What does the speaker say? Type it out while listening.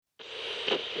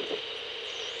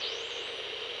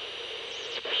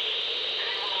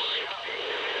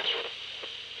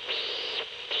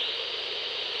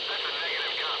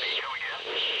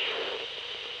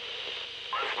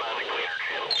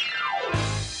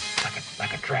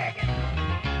Like a dragon.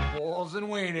 Balls and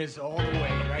wieners all the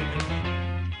way, right?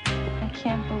 I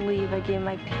can't believe I gave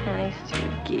my panties to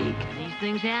a geek. These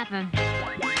things happen.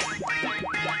 I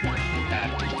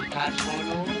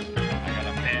got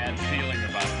a bad feeling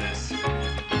about this.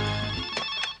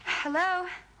 Hello?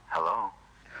 Hello?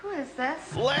 Who is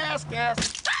this? Last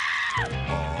guest.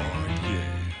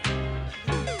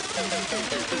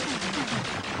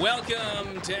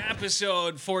 Welcome to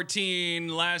episode 14,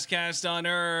 Last Cast on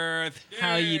Earth.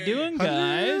 How you doing,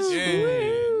 guys?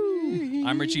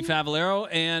 I'm Richie Favalaro,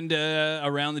 and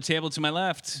around the table to my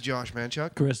left, Josh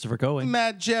Manchuk. Christopher Coey.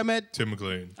 Matt Jemmett. Tim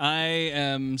Maclean. I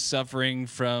am suffering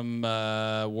from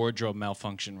wardrobe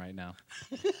malfunction right now.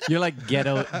 You're like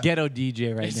ghetto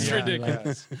DJ right It's now.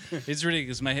 ridiculous. It's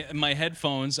ridiculous. My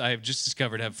headphones, I have just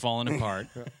discovered, have fallen apart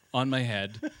on my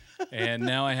head. And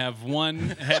now I have one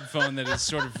headphone that is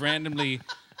sort of randomly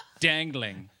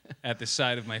dangling at the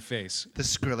side of my face. The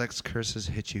Skrillex curses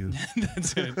hit you.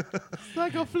 That's it. It's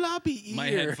like a floppy ear. My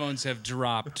headphones have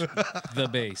dropped the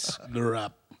bass. They're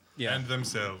up. Yeah. And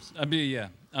themselves. I'm going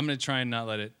to try and not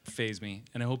let it phase me.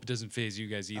 And I hope it doesn't phase you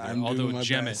guys either. I'm Although doing my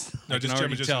Jemmett, best. No, I just can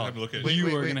already Jemmett just tell have a look at you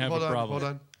it. are going to have hold a on, problem.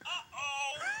 Hold on.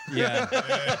 Yeah.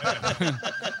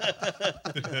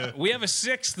 We have a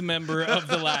sixth member of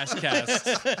the Last Cast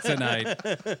tonight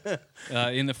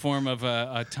in the form of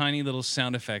a tiny little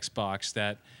sound effects box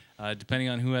that, depending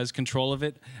on who has control of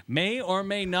it, may or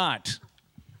may not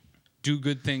do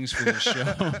good things for this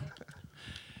show.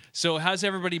 So how's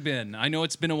everybody been? I know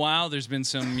it's been a while. There's been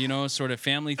some, sort of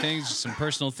family things, some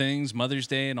personal things, Mother's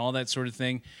Day and all that sort of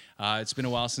thing. It's been a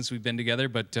while since we've been together.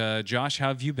 But Josh, how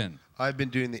have you been? I've been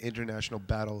doing the international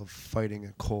battle of fighting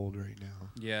a cold right now.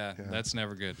 Yeah, that's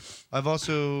never good. I've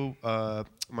also,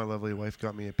 my lovely wife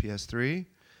got me a PS3.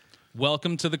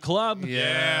 Welcome to the club.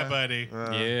 Yeah, buddy.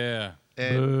 Yeah.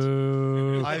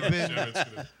 And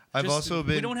I've also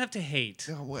been. We don't have to hate.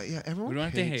 Yeah, well, yeah, everyone We don't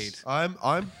have to hates. hate.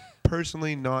 I'm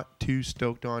personally not too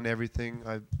stoked on everything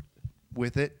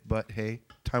with it, but hey,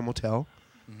 time will tell.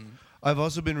 Mm-hmm. I've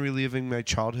also been reliving my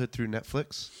childhood through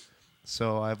Netflix.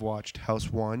 So I've watched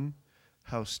House 1,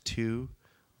 House 2,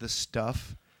 The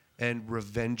Stuff, and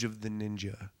Revenge of the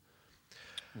Ninja.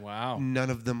 Wow. None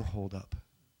of them hold up.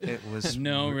 It was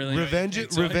No, really. Revenge.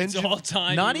 It's all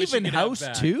time. Not You wish you even could have House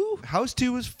that. 2? House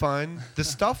 2 was fun. The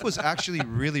Stuff was actually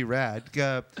really rad.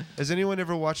 Has anyone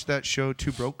ever watched that show,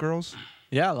 Two Broke Girls?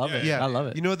 Yeah, I love it. Yeah, I love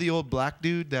it. You know the old black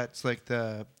dude that's like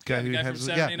the guy The who guy from handles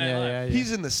Saturday Night Live. yeah.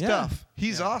 He's in the stuff. Yeah.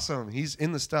 He's awesome. He's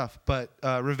in the stuff. But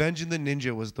Revenge of the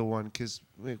Ninja was the one because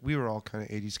we were all kind of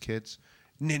 80s kids.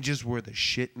 Ninjas were the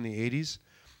shit in the 80s.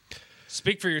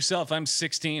 Speak for yourself. I'm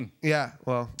 16. Yeah,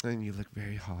 well, and you look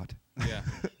very hot. Yeah.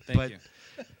 Thank But- you.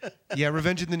 Yeah,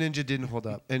 Revenge of the Ninja didn't hold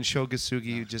up. And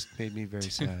Shogasugi just made me very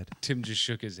sad. Tim just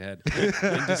shook his head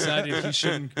and decided he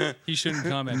shouldn't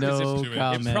comment. 'cause No it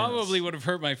comments. probably would have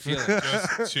hurt my feelings.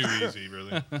 Just too easy,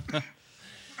 really.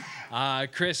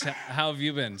 Chris, how have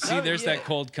you been? See, there's that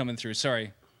cold coming through.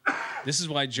 Sorry. This is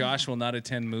why Josh will not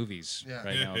attend movies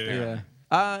right now. Apparently.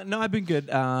 Yeah. No, I've been good.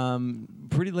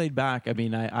 Pretty laid back. I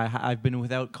mean, I've been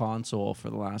without console for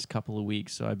the last couple of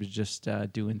weeks, so I was just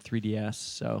doing 3DS.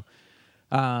 So,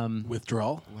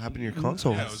 Withdrawal. What happened to your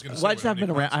console? Yeah, I was gonna say, well, I just what haven't been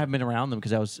happened around. to I haven't been around them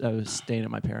because I was staying at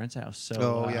my parents' house.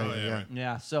 So, Yeah.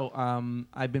 yeah. So,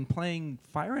 I've been playing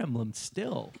Fire Emblem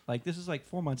still. Like this is like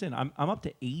 4 months in. I'm up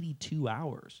to 82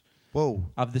 hours. Whoa.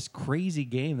 Of this crazy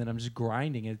game that I'm just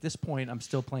grinding. And at this point, I'm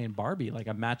still playing Barbie. Like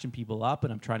I'm matching people up,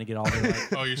 and I'm trying to get all the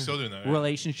like, Oh, you're still doing that, right?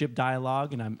 relationship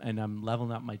dialogue, and I'm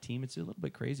leveling up my team. It's a little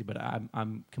bit crazy, but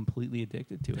I'm completely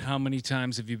addicted to it. How many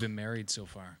times have you been married so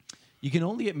far? You can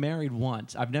only get married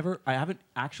once. I haven't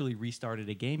actually restarted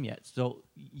a game yet. So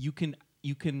you can.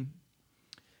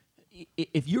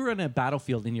 If you're in a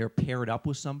battlefield and you're paired up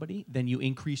with somebody, then you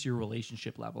increase your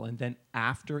relationship level, and then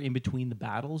after, in between the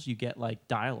battles, you get like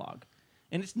dialogue,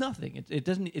 and it's nothing. It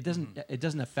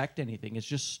doesn't affect anything. It's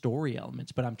just story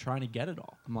elements. But I'm trying to get it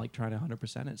all. I'm like trying to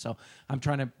 100% it. So I'm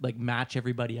trying to like match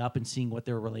everybody up and seeing what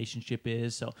their relationship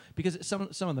is. So because some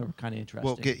of them are kind of interesting.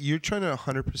 Well, you're trying to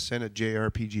 100% a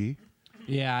JRPG.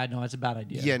 Yeah, I know it's a bad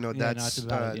idea. Yeah, no, it's that's a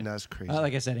bad idea. that's crazy.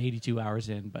 Like I said, 82 hours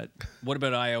in, but What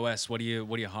about iOS? What are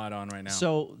you hot on right now?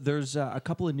 so there's a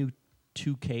couple of new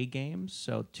 2K games.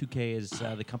 So 2K is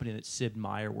the company that Sid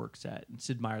Meier works at. And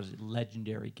Sid Meier is a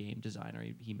legendary game designer.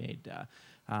 He made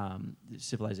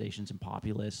Civilizations and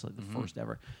Populous, like the first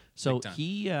ever. So Big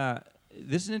time.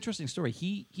 this is an interesting story.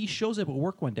 He shows up at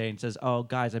work one day and says, "Oh,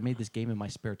 guys, I made this game in my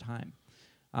spare time."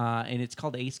 And it's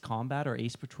called Ace Combat or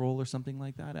Ace Patrol or something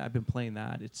like that. I've been playing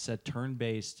that. It's a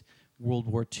turn-based World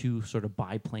War II sort of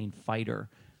biplane fighter,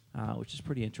 which is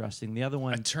pretty interesting. The other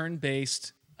one... A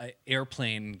turn-based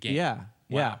airplane game. Yeah, Wow.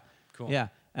 yeah. Cool. Yeah.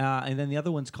 And then the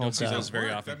other one's Don't called... see those very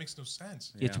Work. often. That makes no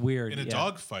sense. It's Yeah. weird. In a yeah.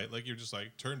 dogfight, like you're just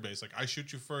like turn-based. Like I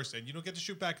shoot you first, and you don't get to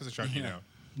shoot back because I shot you now.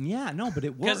 Yeah, no, but it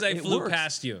works. Because I it flew works.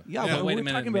 past you. Yeah, Yeah, but wait a we're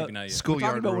minute, talking maybe about not you. we're Schoolyard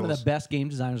talking about one of rules. the best game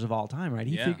designers of all time, right?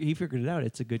 Yeah. He figured it out.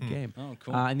 It's a good game. Oh,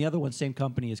 cool. And the other one, same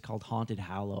company, is called Haunted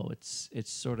Hallow. It's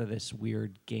sort of this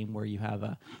weird game where you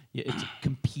have it's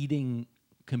competing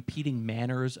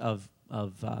manners of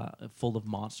full of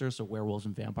monsters, so werewolves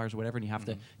and vampires or whatever, and you have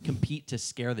to compete to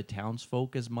scare the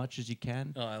townsfolk as much as you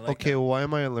can. Oh, I like Okay, well, why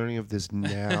am I learning of this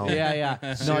now? Yeah.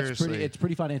 No, Seriously. it's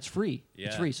pretty fun. It's free. Yeah.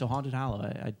 It's free. So Haunted Hallow,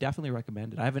 I definitely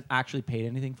recommend it. I haven't actually paid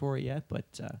anything for it yet, but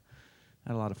I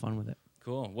had a lot of fun with it.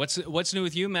 Cool. What's new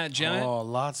with you, Matt Jemmett? Oh,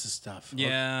 lots of stuff.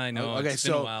 Yeah, I know. Okay, It's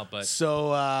been a while, but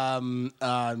still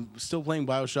playing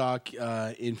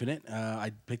BioShock Infinite.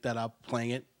 I picked that up, playing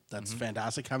it. That's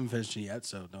fantastic. Haven't finished it yet,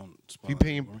 so don't spoil You it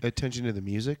paying for me. attention to the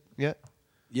music yet?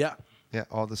 Yeah. Yeah,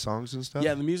 all the songs and stuff?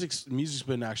 Yeah, the music's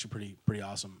been actually pretty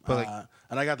awesome. But, like-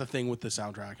 and I got the thing with the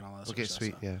soundtrack and all that. Okay, sort of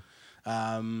sweet, stuff, yeah.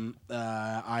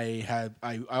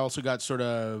 I also got sort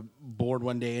of bored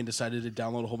one day and decided to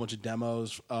download a whole bunch of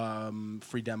demos,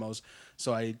 free demos.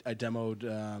 So I demoed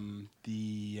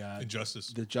the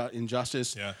Injustice.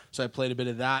 Injustice. Yeah. So I played a bit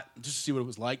of that just to see what it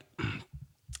was like.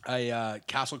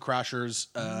 Castle Crashers,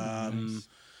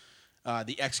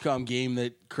 the XCOM game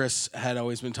that Chris had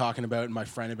always been talking about and my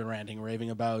friend had been ranting and raving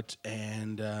about,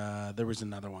 and there was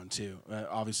another one too.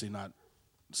 Obviously not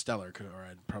stellar, or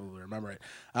I'd probably remember it.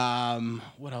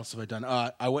 What else have I done?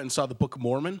 I went and saw the Book of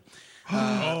Mormon.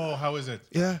 Oh, how is it?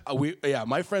 Yeah.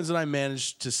 My friends and I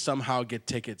managed to somehow get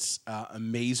tickets.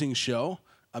 Amazing show.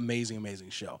 Amazing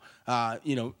show.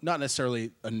 Not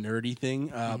necessarily a nerdy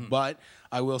thing, but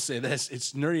I will say this: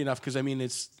 it's nerdy enough because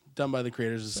it's done by the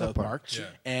creators of South Park, Yeah.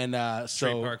 and Trey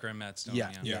so Parker and Matt Stone.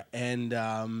 yeah, and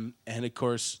of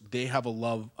course they have a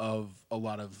love of a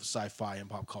lot of sci-fi and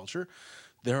pop culture.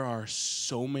 There are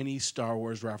so many Star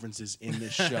Wars references in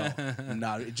this show.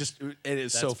 It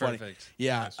is so That's funny. perfect.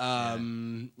 Yeah,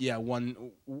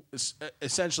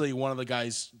 essentially one of the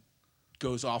guys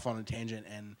goes off on a tangent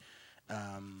and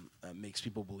makes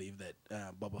people believe that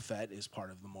Boba Fett is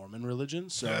part of the Mormon religion.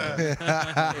 So it's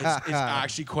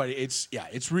actually quite.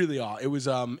 It's really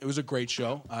awesome. It was a great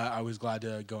show. I was glad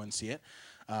to go and see it.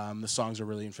 The songs are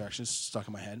really infectious, stuck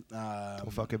in my head.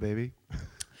 Don't fuck it, baby.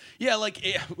 Yeah,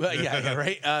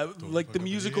 right. Like the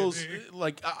musicals,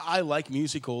 like I like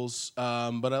musicals,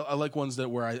 but I like ones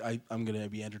where I'm gonna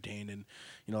be entertained, and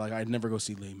I'd never go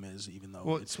see Les Mis, even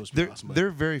though it's supposed to be awesome. But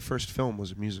Their very first film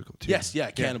was a musical, too. yes,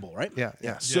 Cannibal, right?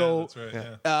 Yeah. So that's right.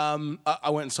 Yeah. I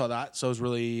went and saw that, so I was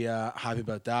really happy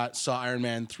about that. Saw Iron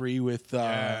Man 3 with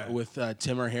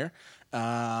Timmer here.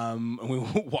 And we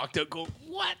walked out going,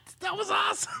 what? That was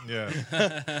awesome.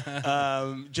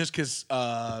 Yeah. Just because,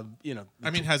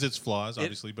 Has its flaws,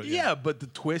 obviously, but yeah. but the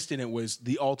twist in it was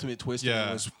the ultimate twist in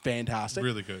it was fantastic.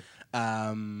 Really good. I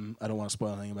don't want to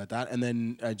spoil anything about that. And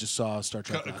then I just saw Star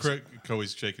Trek.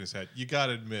 Coey's shaking his head. You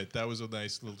gotta admit that was a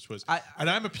nice little twist.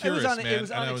 I'm a purist, man.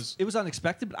 It was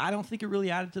unexpected, but I don't think it really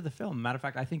added to the film. Matter of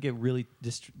fact, I think it really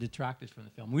detracted from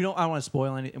the film. I don't want to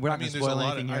spoil anything. We're not going to there's a spoil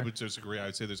lot. anything here. I would disagree. I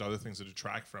would say there's other things that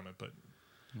detract from it, but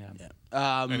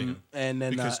Yeah. anyway, and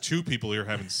then because two people here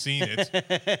haven't seen it.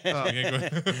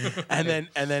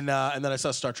 and then I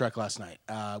saw Star Trek last night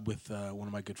with one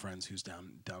of my good friends who's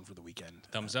down for the weekend.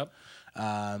 Thumbs up.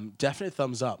 Definite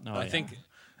thumbs up. I think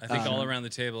all around the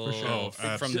table, sure.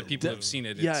 from the people who've seen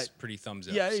it, it's pretty thumbs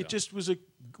up. Yeah, so. it just was a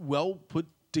well put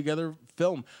together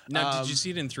film. Now, did you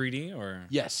see it in 3D or?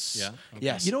 Yes. Yeah. Okay.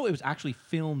 Yes. It was actually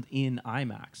filmed in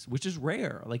IMAX, which is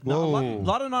rare. Like not a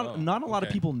lot of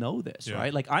okay. people know this, Yeah.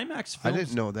 right? Like IMAX films. I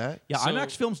didn't know that. Yeah, So-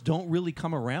 IMAX films don't really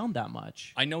come around that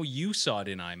much. I know you saw it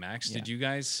in IMAX. Did you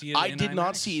guys see it I in did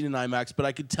not IMAX? see it in IMAX, but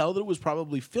I could tell that it was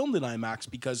probably filmed in IMAX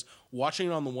because watching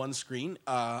it on the one screen,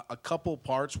 a couple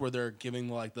parts where they're giving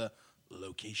like the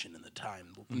location and the time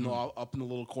up in the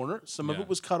little corner, some of Yeah. it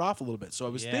was cut off a little bit. So I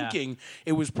was Yeah. thinking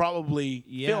it was probably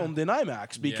filmed in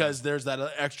IMAX because Yeah. there's that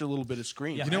extra little bit of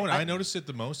screen. Yeah. You know what I noticed it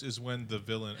the most is when the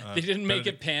villain. They didn't make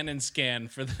it pan and scan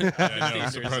for the. I know,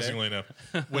 theaters, surprisingly enough.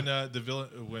 When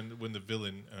the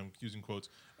villain, I'm using quotes,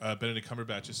 Benedict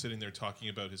Cumberbatch is sitting there talking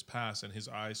about his past, and his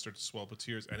eyes start to swell up with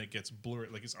tears, and it gets blurry.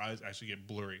 Like his eyes actually get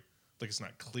blurry. Like it's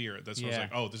not clear. That's why I was Yeah.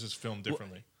 like, oh, this is filmed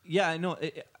differently. Yeah, I know.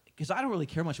 because I don't really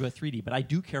care much about 3D, but I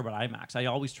do care about IMAX. I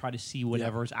always try to see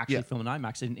whatever is actually filmed in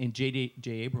IMAX. And J.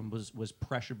 Abrams was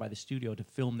pressured by the studio to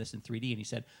film this in 3D, and he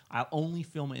said, "I'll only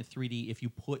film it in 3D if you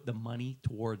put the money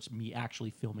towards me actually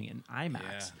filming it in IMAX."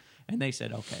 Yeah. And they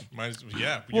said, "Okay."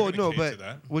 Well, no, but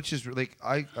which is like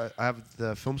I have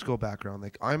the film school background.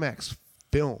 Like IMAX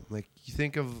film, like you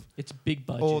think of It's big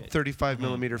budget. old 35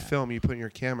 millimeter film you put in your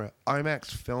camera. IMAX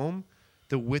film,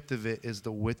 the width of it is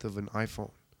the width of an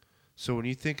iPhone. So when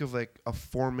you think of like a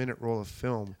 4-minute roll of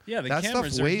film, Yeah, the that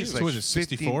cameras stuff are weighs huge. like So was it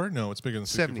 64? No, it's bigger than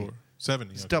 70. 64.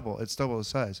 70. It's okay. double. It's double the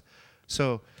size.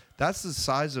 So that's the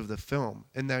size of the film.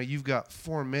 And now you've got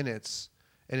 4 minutes,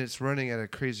 and it's running at a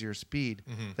crazier speed.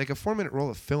 Like a 4-minute roll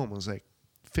of film was like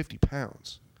 50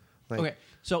 pounds. Like, Okay,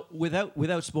 so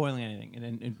without spoiling anything,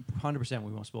 and 100%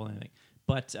 we won't spoil anything,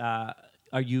 but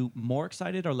are you more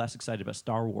excited or less excited about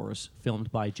Star Wars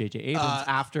filmed by J.J. Abrams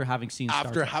after having seen Star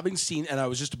After Trek? having seen, and I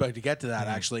was just about to get to that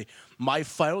actually, my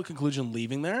final conclusion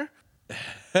leaving there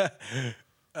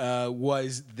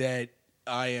was that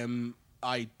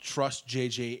I trust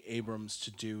J.J. Abrams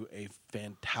to do a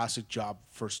fantastic job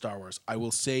for Star Wars. I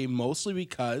will say mostly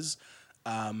because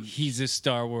He's a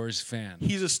Star Wars fan.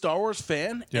 he's a Star Wars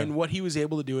fan, Yeah. and what he was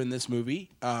able to do in this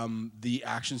movie, the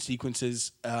action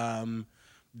sequences,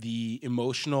 the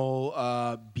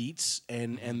emotional beats,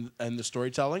 and the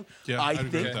storytelling, Yeah, I'd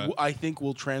agree with that. I think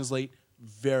will translate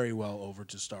very well over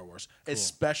to Star Wars,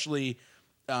 especially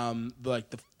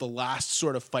like the last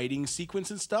sort of fighting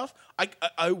sequence and stuff.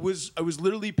 I was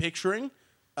literally picturing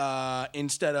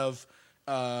instead of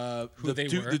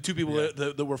the two people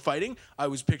that were fighting, I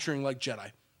was picturing like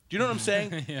Jedi. Do you know what I'm saying?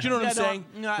 Do you know what I'm saying?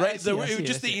 no, I Right? see, I see,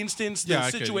 Just I the see. instance, Yeah, the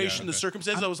I could, situation, yeah, the okay.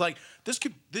 circumstances. I was like, this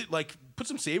could like put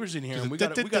some sabers in here, and we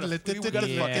got a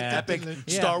fucking Yeah. epic Yeah.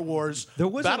 Star Wars. There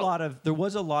was battle. a lot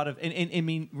of, and I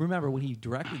mean, remember when he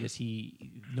directed this,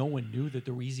 no one knew that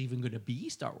there was even going to be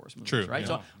Star Wars movies, True, right? yeah.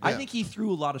 So I think he threw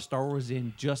a lot of Star Wars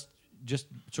in just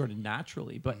sort of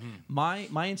naturally. But my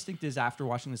instinct is after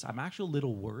watching this, I'm actually a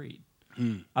little worried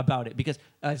about it because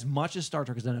as much as Star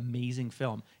Trek is an amazing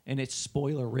film and it's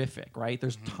spoilerific, right?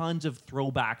 There's tons of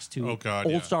throwbacks to Oh, God,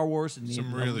 old yeah. Star Wars and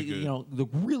Some really good. the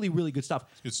really really good stuff.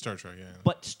 Good Star Trek, yeah.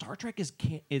 But Star Trek is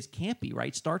campy,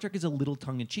 right? Star Trek is a little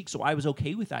tongue in cheek, so I was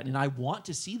okay with that, and I want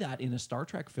to see that in a Star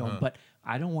Trek film, but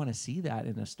I don't want to see that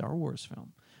in a Star Wars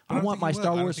film. I don't want think my you will.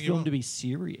 Star I don't Wars think you film will. to be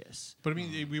serious. But I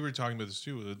mean, we were talking about this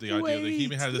too. The idea that he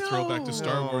even had a throwback to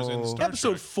Star Wars and Star Episode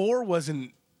Trek. 4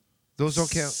 wasn't those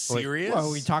don't count. Like, serious. Well,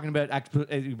 are we talking about?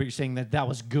 You're saying that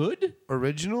was good?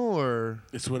 original or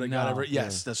It's what I No. got ever.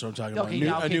 Yes, that's what I'm talking about. Okay,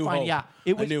 yeah, A okay, New fine, Hope. yeah.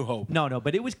 It was A New Hope. No,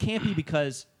 but it was campy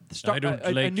because I don't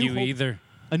like New you Hope, either.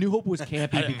 A New Hope was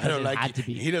campy I because don't it like had you. to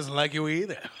be. He doesn't like you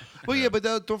either. well, yeah, but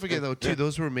don't forget though too.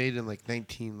 Those were made in like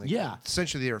 19. Like, Yeah.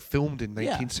 essentially they were filmed in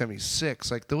Yeah. 1976.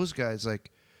 Like those guys,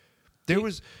 like there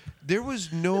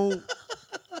was no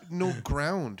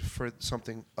ground for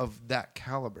something of that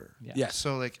caliber. Yeah. Yes.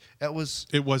 So like that was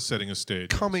It was setting a stage.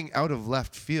 coming out of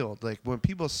left field. Like when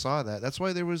people saw that, that's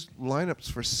why there was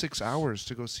lineups for 6 hours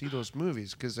to go see those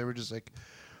movies because they were just like,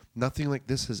 nothing like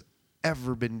this has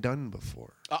ever been done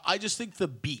before. I just think the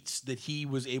beats that he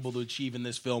was able to achieve in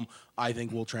this film, I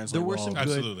think will translate There were well. some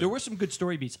Absolutely. good. There were some good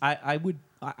story beats. I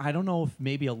don't know if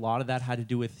maybe a lot of that had to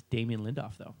do with Damien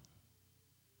Lindelof though.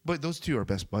 But those two are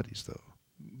best buddies though.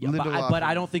 Yeah, Lindelof but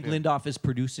I and- don't think yeah. Lindelof is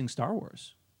producing Star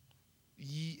Wars.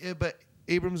 Yeah, but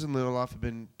Abrams and Lindelof have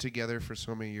been together for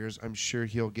so many years. I'm sure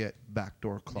he'll get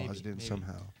backdoor claused in maybe.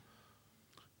 somehow.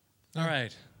 All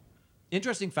right.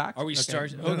 Interesting fact. Are we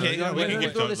start? no, Okay. yeah, we can Let's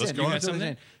get throw to it. this Let's in. go on. Let's throw this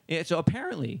in. Yeah, so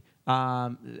apparently,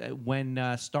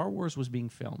 when Star Wars was being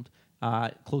filmed,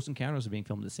 Close Encounters was being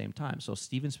filmed at the same time. So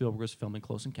Steven Spielberg was filming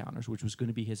Close Encounters, which was going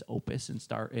to be his opus,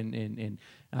 and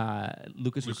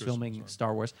Lucas was filming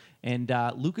Star Wars. And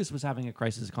Lucas was having a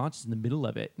crisis of conscience in the middle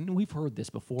of it. And we've heard this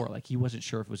before. Like he wasn't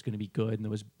sure if it was going to be good, and there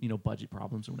was budget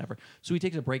problems or whatever. So he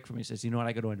takes a break from it. He says, "You know what?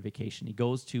 I got to go on vacation." He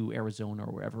goes to Arizona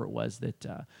or wherever it was that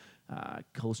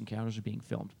Close Encounters are being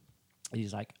filmed. And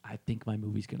he's like, I think my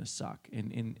movie's gonna suck,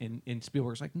 and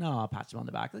Spielberg's like, no, pats him on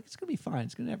the back, like it's gonna be fine,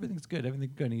 everything's good,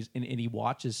 everything's good. And he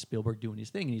watches Spielberg doing his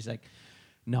thing, and he's like,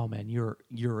 no man, you're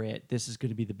it. This is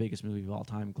gonna be the biggest movie of all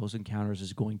time. Close Encounters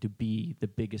is going to be the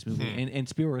biggest movie, and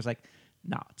Spielberg's like,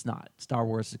 no, it's not. Star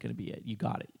Wars is gonna be it. You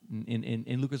got it.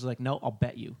 And Lucas is like, no, I'll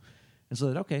bet you. And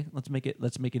so that okay, let's make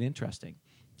it interesting.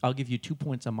 I'll give you 2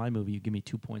 points on my movie. You give me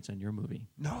 2 points on your movie.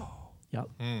 No. Yep.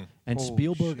 And Holy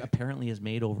Spielberg shit. apparently has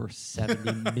made over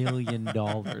 $70 million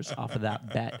off of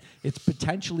that bet. It's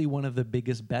potentially one of the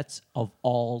biggest bets of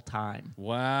all time.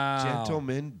 Wow.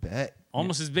 Gentleman bet.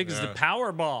 Almost as big as the Yeah.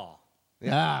 Powerball.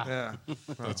 Yeah. Yeah.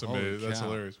 That's Holy amazing. That's cow.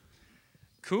 hilarious.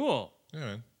 Cool. Yeah,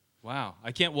 man. Wow.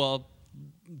 I can't. Well,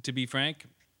 to be frank,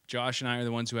 Josh and I are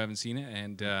the ones who haven't seen it,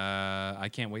 and I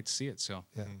can't wait to see it. So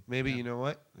Yeah. Maybe you know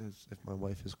what? If my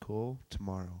wife is cool,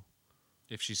 tomorrow.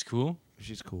 if she's cool, If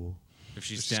she's cool. if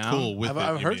she's She's down, cool with I've, it.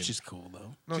 I've you heard mean. she's cool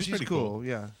though. No, She's she's pretty cool. cool.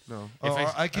 Yeah. No. If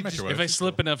I could met just your wife. if I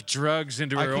slip enough drugs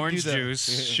into I her could do orange that.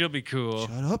 juice, she'll be cool.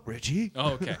 Shut up, Richie.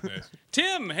 Oh, okay. Nice.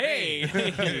 Tim, hey.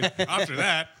 After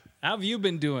that, How have you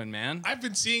been doing, man? I've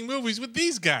been seeing movies with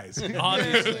these guys.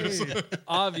 Obviously.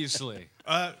 Obviously.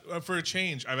 For a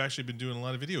change, I've actually been doing a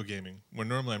lot of video gaming. Where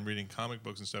normally I'm reading comic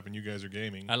books and stuff, and you guys are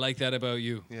gaming. I like that about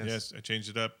you. Yes, I changed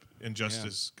it up.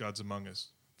 Injustice, Gods Among Us.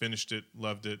 Finished it,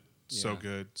 loved it. So Yeah.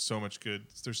 good, so much good.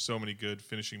 There's so many good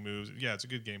finishing moves. Yeah, it's a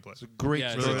good gameplay. It's a great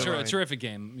Yeah, it's storyline. a terrific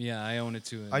game. Yeah, I own it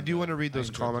too. I do and, want to read I those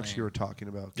enjoy comics playing. you were talking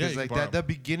about. Yeah, Because you like can borrow that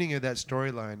beginning of that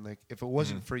storyline, like if it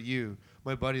wasn't Mm-hmm. for you,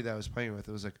 my buddy that I was playing with,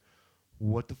 it was like,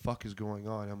 what the fuck is going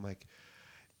on? I'm like,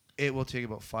 it will take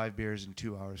about 5 beers and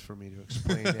 2 hours for me to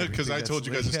explain everything. Because I that's told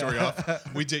you guys the like- story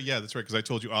off. We did, yeah, that's right. Because I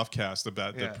told you off cast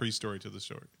about the Yeah. pre-story to the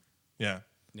story. Yeah,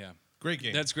 Yeah. great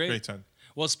game. That's great. Great time.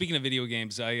 Well, speaking of video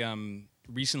games, I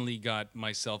recently got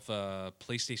myself a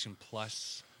PlayStation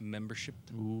Plus membership.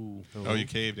 Ooh. Oh, you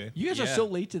caved, eh? You guys are Yeah. so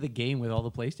late to the game with all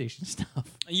the PlayStation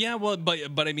stuff. Yeah, well,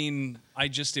 but I mean,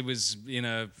 it was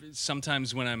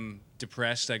sometimes when I'm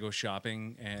depressed, I go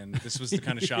shopping, and this was the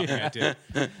kind of shopping I did.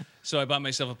 So I bought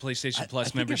myself a PlayStation Plus I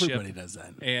think membership, everybody does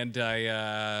that. and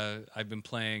I've been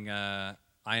playing I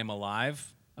Am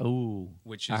Alive, Oh,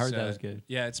 which is I heard that was good.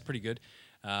 Yeah, it's pretty good.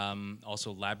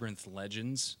 Also, Labyrinth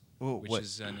Legends, Oh, which what-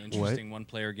 is an interesting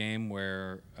one-player game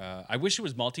where I wish it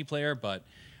was multiplayer, but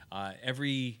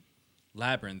every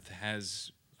labyrinth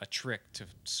has a trick to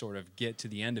sort of get to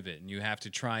the end of it, and you have to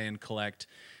try and collect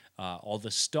all the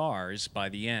stars by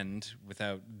the end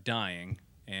without dying.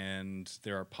 And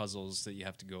there are puzzles that you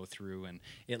have to go through, and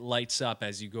it lights up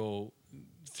as you go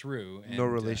through. And, No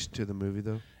relation to the movie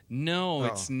though. No, Oh.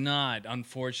 it's not,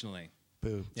 unfortunately.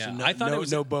 Boo. Yeah, So no, I thought no, it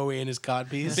was no Bowie and his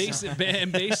codpiece. based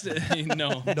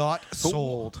no, Not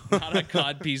sold. not a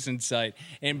codpiece in sight.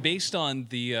 And based on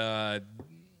the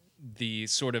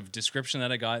sort of description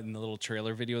that I got in the little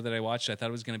trailer video that I watched, I thought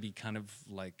it was going to be kind of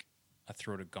like a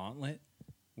throw to gauntlet,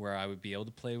 where I would be able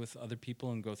to play with other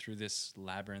people and go through this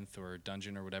labyrinth or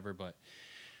dungeon or whatever, but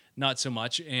not so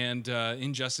much. And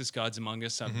Injustice: Gods Among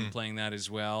Us, I've been playing that as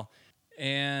well.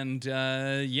 And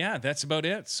yeah, that's about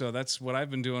it. So that's what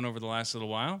I've been doing over the last little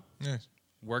while. Nice.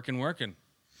 Working.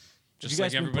 Have Just you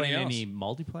guys like been everybody playing else. any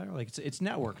multiplayer? Like it's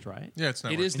networked, right? Yeah, it's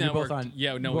not. It is And you're both networked. on-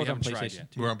 Yeah, no, you're we both on haven't tried PlayStation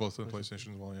yet. too. We're on both the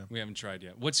PlayStations as well, yeah. We haven't tried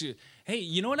yet. Hey,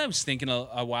 you know what I was thinking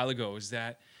a while ago is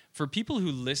that for people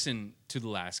who listen to the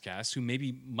last cast who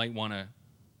maybe might want to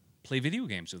play video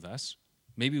games with us,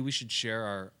 maybe we should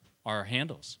share our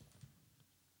handles.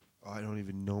 Oh, I don't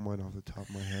even know mine off the top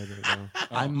of my head right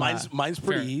now. Mine's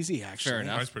pretty fair- easy actually. fair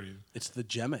enough. That's pretty. It's the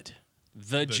Jemmett.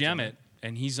 The Jemmett,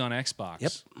 and he's on Xbox.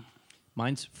 Yep.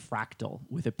 Mine's Fractal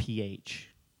with a PH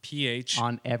PH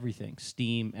on everything: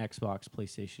 Steam, Xbox,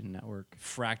 PlayStation Network,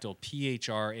 Fractal.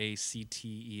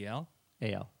 PHRACTEL.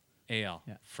 AL. AL.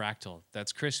 Yeah. Fractal.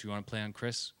 That's Chris. You want to play on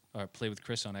Chris or play with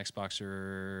Chris on Xbox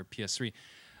or PS3?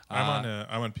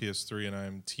 I'm on PS3 and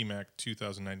I'm TMAC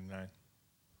 2099.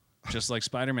 Just like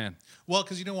Spider-Man. Well,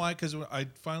 because you know why? Because I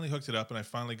finally hooked it up and I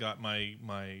finally got my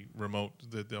remote,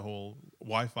 the whole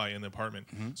Wi-Fi in the apartment.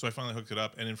 So I finally hooked it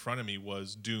up, and in front of me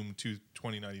was Doom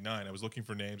 2099. I was looking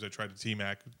for names. I tried to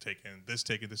TMAC,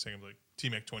 taking this. I'm like,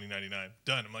 TMAC 2099.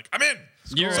 Done. I'm like, I'm in.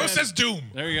 You're So in. it says Doom.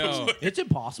 There you go. It's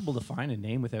impossible to find a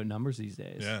name without numbers these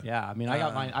days. Yeah. I mean, I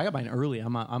got mine early.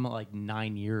 I'm at like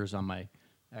 9 years on my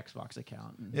Xbox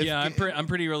account. Yeah, I'm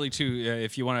pretty early too.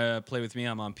 If you want to play with me,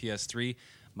 I'm on PS3.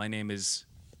 My name is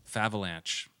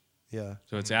Favalanche. Yeah.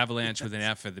 So it's Avalanche with an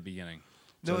F at the beginning.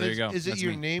 So No, there you go. Is it That's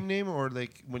your me. name or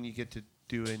like when you get to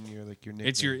do it in your like your nickname?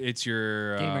 It's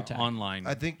your Gamer tag. online.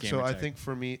 I think gamer so. I tag. think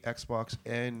for me, Xbox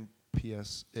and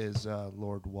PS is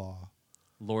Lord Wah.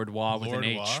 Lord Wah with Lord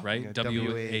an Wah? H, right? Yeah,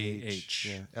 W-A-H.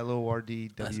 Yeah.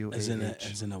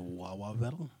 LORDWAH. As in a Wawa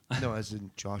pedal. No, as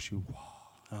in Joshua.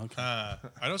 Okay.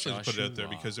 I'd also just put it out there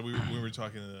Joshua. because we were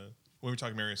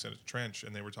talking Marion Center Trench,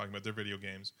 and they were talking about their video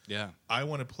games. Yeah. I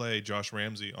want to play Josh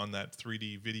Ramsey on that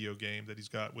 3D video game that he's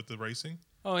got with the racing.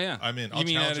 Oh yeah. I'm in. I'll You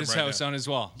mean challenge at him his right house now. on as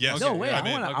well? Yes. No Okay, way! I'm I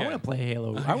in. want Okay. to play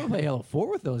Halo. I want to play Halo 4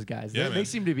 with those guys. Yeah, they man.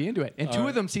 seem to be into it, and two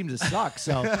of them seem to suck.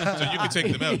 So So you can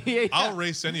take them out. Yeah. I'll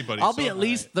race anybody. I'll So- be at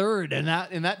least third in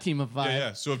that team of 5. Yeah,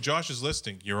 yeah. So if Josh is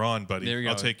listening, you're on, buddy. There you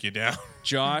I'll go. take you down.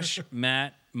 Josh,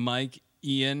 Matt, Mike,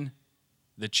 Ian,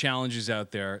 the challenge is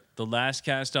out there. The last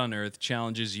cast on Earth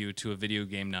challenges you to a video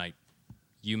game night.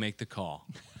 You make the call.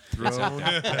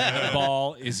 The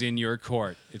ball is in your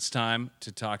court. It's time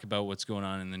to talk about what's going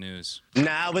on in the news.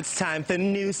 Now it's time for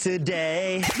news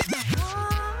today. News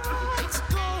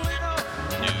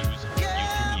you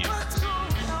can use.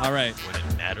 All right. When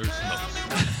it matters most.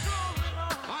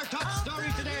 Our top story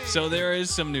today. So there is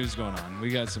some news going on. We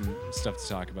got some stuff to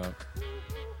talk about.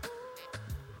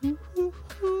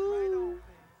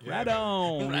 Right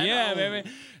on. Yeah, baby.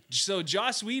 So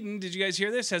Joss Whedon, did you guys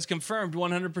hear this? Has confirmed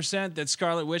 100% that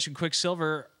Scarlet Witch and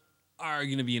Quicksilver are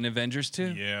going to be in Avengers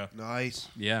 2. Yeah. Nice.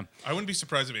 Yeah. I wouldn't be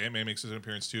surprised if Ant-Man makes an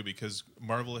appearance too, because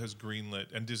Marvel has greenlit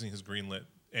and Disney has greenlit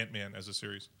Ant-Man as a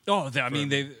series. Oh, I mean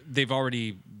they've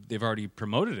already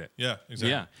promoted it. Yeah, exactly.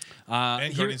 Yeah.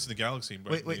 And Guardians of the Galaxy.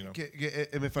 But, Wait, you know.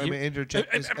 if I may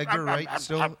interject, is Edgar Wright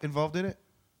still involved in it?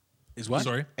 Is what?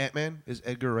 Sorry, Ant-Man, is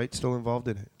Edgar Wright still involved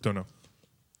in it? don't know.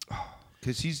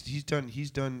 Because he's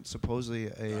done supposedly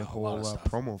a whole lot of stuff.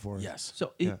 promo for it. Yes.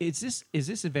 So Yeah. is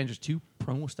this Avengers 2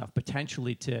 promo stuff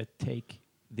potentially to take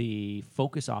the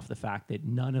focus off the fact that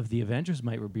none of the Avengers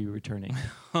might be returning?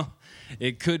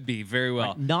 It could be very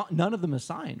well. None of them is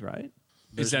signed, right?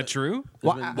 Is that true? There's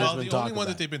Well, been Well, the talk only of one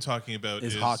that they've been talking about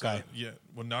is is Hawkeye. Yeah,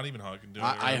 well, not even Hawkeye.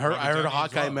 I heard Downey as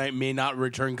Hawkeye well. may not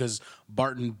return because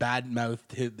Barton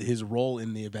badmouthed his role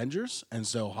in the Avengers, and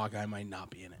so Hawkeye might not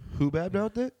be in it. Who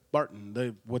badmouthed it?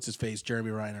 Barton, what's his face,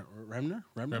 Jeremy Renner, Remner?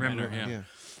 Remember, yeah.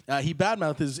 Yeah. He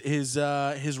badmouthed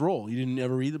his role. You didn't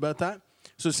ever read about that?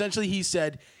 So essentially, he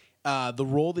said the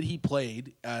role that he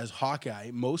played as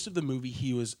Hawkeye, most of the movie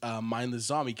he was mindless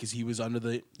zombie because he was under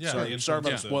the. Yeah, sorry, the sorry if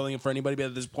I'm influence of spoiling it for anybody, but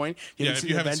at this point, he Yeah, didn't if see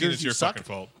you the haven't seen it, Avengers, it's you your suck. fucking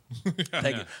fault.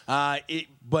 Thank you.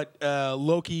 But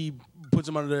Loki puts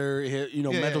him under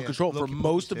mental control Loki for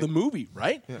most pokes of the it. movie,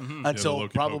 right? Until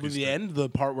Loki probably pokes the it. end, the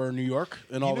part where New York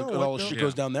and all know the what, all the though? shit Yeah.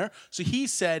 goes down there. So he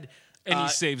said, And he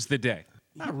saves the day.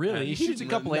 Not really. He shoots a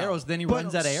couple arrows, then he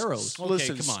runs out of arrows.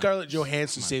 "Listen, come on. Scarlett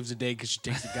Johansson saves the day because she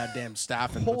takes the goddamn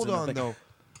staff and Hold puts it in on the thing." though.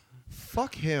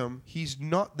 Fuck him. He's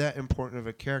not that important of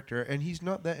a character, and he's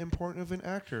not that important of an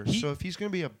actor. So if he's gonna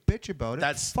be a bitch about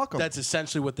it, fuck him. That's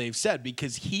essentially what they've said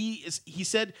because he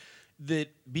said that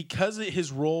because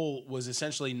his role was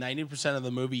essentially 90% of the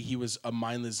movie he was a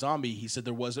mindless zombie. He said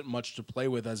there wasn't much to play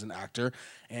with as an actor,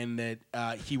 and that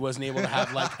he wasn't able to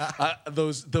have like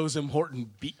those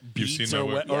important beats seen or,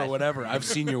 my work. or whatever. I've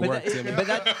seen your work, Timmy.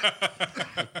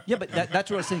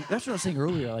 That's what I was saying. That's what I was saying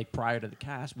earlier. Like prior to the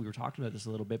cast, we were talking about this a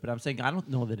little bit, but I'm saying I don't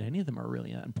know that any of them are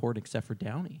really that important except for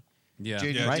Downey. Yeah.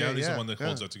 JJ. Yeah, Right, Downey's yeah, the one that yeah.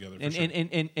 holds that together. For And,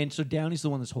 sure. and so Downey's the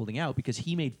one that's holding out because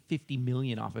he made $50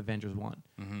 million off Avengers 1.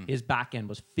 His back end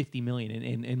was $50 million.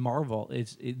 And Marvel,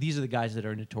 these are the guys that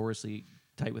are notoriously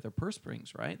tight with their purse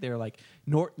strings, right? They're like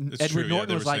It's Edward true, yeah, Norton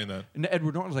they was were like saying that.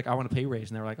 Edward Norton was like, I want a pay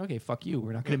raise, and they were like, okay, fuck you.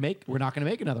 We're not gonna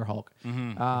make another Hulk.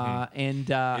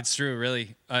 It's true,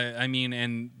 really. I mean,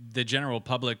 and the general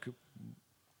public,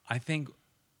 I think,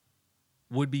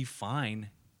 would be fine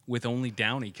with only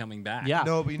Downey coming back. Yeah.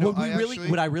 No, but you know,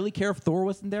 would I really care if Thor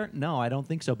wasn't there? No, I don't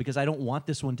think so because I don't want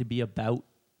this one to be about.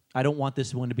 I don't want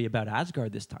this one to be about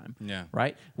Asgard this time. Yeah.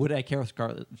 Right? Would I care if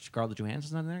Scarlett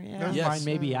Johansson's not there? Yeah, Yes. fine.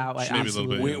 Maybe out. Maybe a little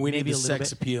absolutely. bit, yeah. We need Maybe the a little sex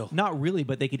bit. appeal. Not really,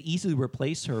 but they could easily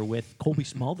replace her with Colby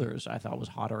Smulders. I thought was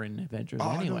hotter in Avengers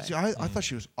Oh, anyway. no, see, I thought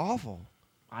she was awful.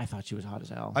 I thought she was hot as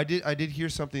hell. I did hear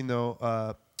something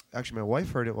though. Actually, my wife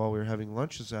heard it while we were having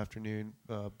lunch this afternoon.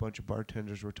 A bunch of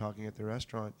bartenders were talking at the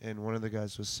restaurant, and one of the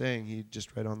guys was saying he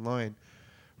just read online,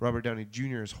 Robert Downey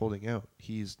Jr. is holding out.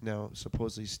 He's now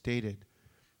supposedly stated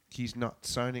he's not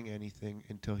signing anything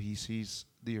until he sees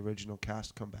the original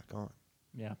cast come back on.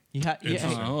 yeah.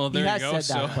 Interesting. Oh, well, there he you has go.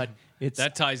 said that, So but it's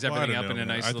that ties Well, I everything don't up in know, a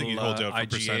man. nice I think he little holds out for IGA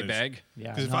percentage. bag. yeah.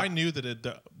 Because if no. I knew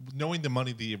that knowing the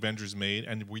money the Avengers made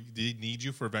and we did need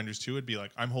you for Avengers 2, it'd be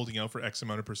like, I'm holding out for X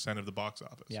amount of percent of the box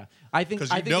office. Yeah, I think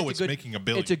 'Cause I you think know it's it's a good, making $1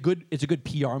 billion. It's a good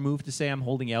PR move to say I'm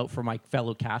holding out for my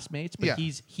fellow castmates, but Yeah.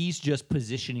 he's just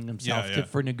positioning himself Yeah, yeah.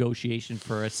 for negotiation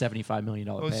for a $75 million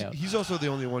payout. He's also the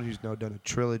only one who's now done a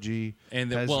trilogy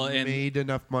And has and made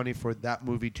enough money for that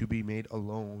movie to be made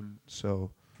alone. So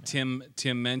Tim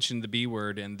mentioned the B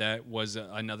word, and that was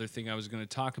another thing I was going to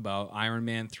talk about. Iron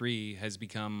Man 3 has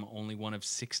become only one of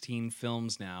 16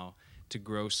 films now to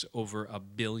gross over $1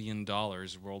 billion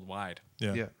worldwide.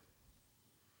 yeah.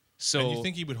 So And you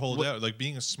think he would hold out, like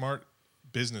being a smart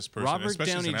business person, Robert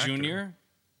especially Downey as an actor.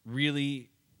 Jr. really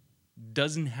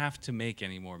doesn't have to make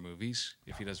any more movies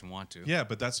if he doesn't want to. Yeah,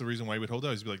 but that's the reason why he would hold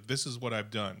out. He'd be like, this is what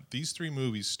I've done. These 3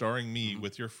 movies starring me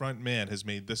with your front man has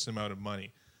made this amount of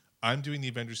money. I'm doing the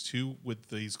Avengers 2 with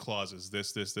these clauses,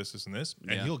 this, and this,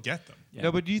 and Yeah. he'll get them. Yeah.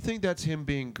 No, but do you think that's him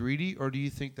being greedy, or do you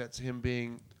think that's him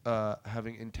being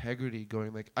having integrity,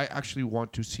 going like, I actually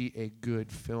want to see a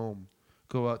good film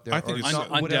go out there. I think or it's not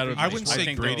whatever undoubtedly. you I wouldn't want. say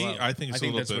think greedy. they'll, I think it's I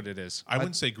think a little that's bit. what it is. I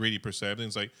wouldn't say greedy per se. I think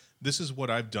it's like, this is what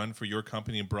I've done for your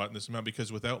company and brought in this amount,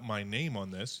 because without my name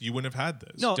on this, you wouldn't have had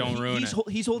this. No, Don't ruin it,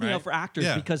 he's holding right? out for actors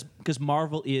Yeah. because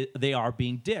Marvel they are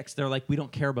being dicks. They're like, we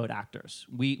don't care about actors.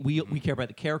 We care about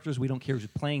the characters. We don't care who's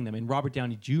playing them. And Robert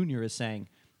Downey Jr. is saying,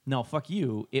 no, fuck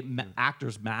you.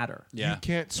 Actors matter. Yeah. You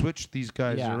can't switch these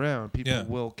guys Yeah. around. People Yeah.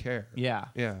 will care. Yeah,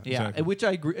 Yeah, exactly. Which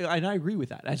I agree, and I agree with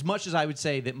that. As much as I would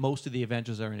say that most of the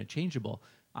Avengers are interchangeable,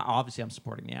 obviously I'm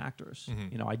supporting the actors.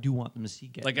 Mm-hmm. You know, I do want them to see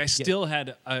get. Like I get- still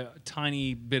had a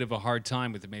tiny bit of a hard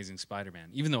time with Amazing Spider-Man,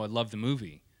 even though I loved the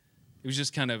movie. It was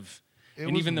just kind of, It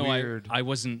and was even though weird. I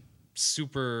wasn't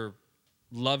super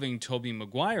loving Tobey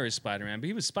Maguire as Spider-Man, but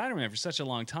he was Spider-Man for such a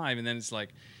long time, and then it's like,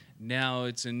 now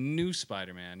it's a new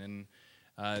Spider-Man, and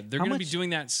they're How going to be much-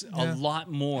 doing that a lot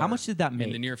more. How much did that in the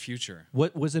make? near future?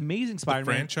 What was Amazing Spider-Man?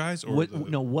 franchise or what, the-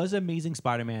 no? Was Amazing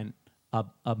Spider-Man a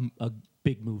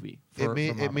big movie? For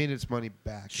It Marvel? made its money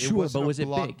back. Sure, it wasn't but was a it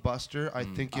big? blockbuster. I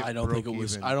think it I don't think it broke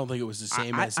was. even. I don't think it was the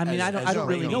same I as. mean, as, I don't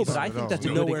really Raimi's. know, but I Not at think all. that's a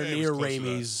No. good. nowhere It was near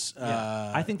close to that.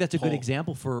 Raimi's. I think that's a good pull.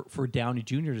 example for Downey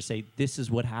Jr. to say this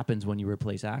is what happens when you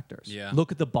replace actors. Yeah.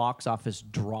 Look at the box office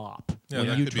drop Yeah, when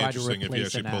that you could be try to interesting if you replace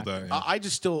actually an pulled actor. that. I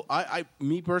just still,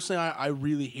 me personally, I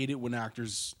really hate it when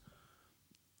actors,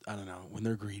 I don't know, when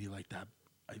they're greedy like that.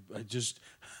 I just,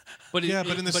 But Yeah,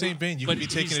 but in the same vein, you but can be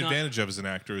taken he's not- advantage of as an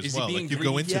actor Is as he well. being Like you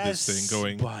go greedy? into this thing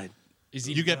going, but Is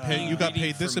he you got paid. You got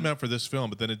greedy paid this from- amount for this film,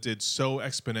 but then it did so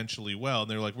exponentially well,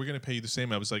 and they're like, "We're going to pay you the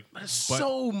same." I was like, "But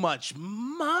so much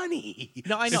money.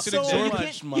 No, I know. It's an so exorbitant-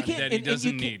 much money. that he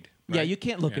doesn't need, Yeah, right? you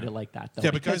can't look at Yeah. it like that, though.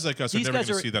 Yeah, but because guys like us are these never guys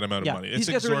gonna see that amount of money. It's these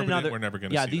guys are in exorbitant, another- we're never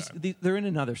gonna yeah, see that. they're in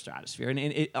another stratosphere.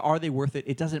 And are they worth it?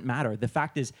 It doesn't matter. The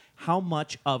fact is, how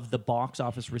much of the box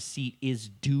office receipt is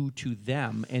due to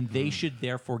them, and they should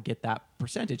therefore get that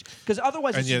percentage. Because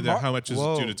otherwise, and it's yeah, just how much is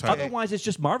Whoa. due to time? otherwise it's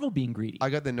just Marvel being greedy. I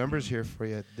got the numbers here for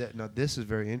you. Now this is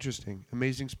very interesting.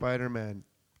 Amazing Spider-Man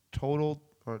total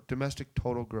or domestic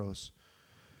total gross,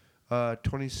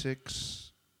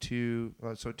 26 to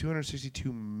so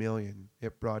 262 million.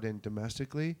 It brought in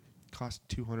domestically, cost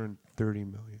 230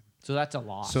 million. So that's a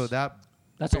loss. So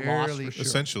that's a loss barely- for sure.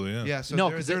 Essentially, yeah. Yeah, so No,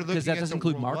 they're 'cause looking that at doesn't the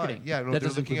include worldwide. marketing. Yeah, no, That they're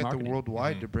doesn't looking include at the marketing.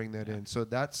 worldwide to bring that in. So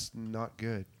that's not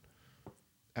good.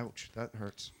 Ouch, that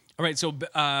hurts. All right, so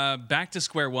back to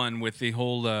square one with the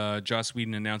whole Joss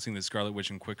Whedon announcing that Scarlet Witch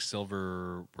and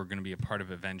Quicksilver were going to be a part of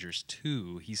Avengers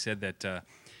 2. He said that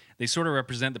they sort of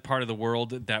represent the part of the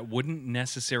world that wouldn't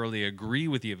necessarily agree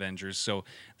with the Avengers, so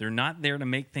they're not there to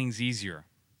make things easier.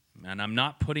 And I'm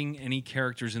not putting any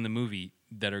characters in the movie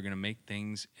that are going to make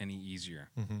things any easier.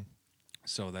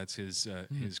 So that's his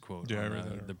quote Yeah, I on read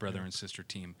that. the brother and sister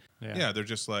team. Yeah, they're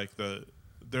just like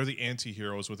they're the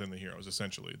anti-heroes within the heroes.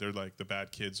 Essentially, they're like the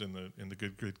bad kids in the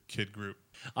good kid group.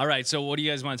 All right, so what do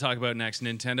you guys want to talk about next?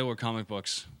 Nintendo or comic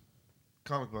books?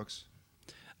 Comic books.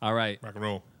 All right. Rock and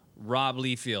roll. Rob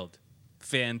Liefeld,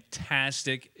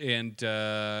 fantastic, and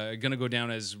going to go down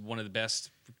as one of the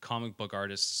best comic book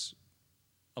artists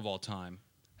of all time,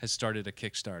 has started a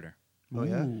Kickstarter. Oh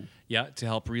yeah. Yeah, to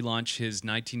help relaunch his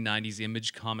 1990s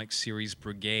Image Comics series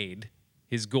Brigade.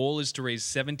 His goal is to raise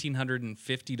 $1,750.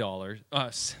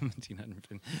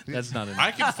 $1,750. That's not enough.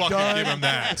 I can fucking give him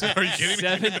that. Are you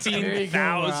kidding me?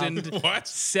 What?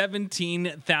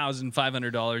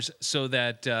 $17,500 so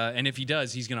that and if he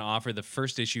does, he's going to offer the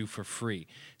first issue for free.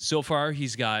 So far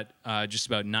he's got just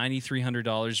about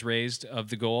 $9,300 raised of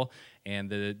the goal, and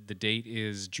the date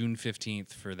is June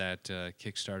 15th for that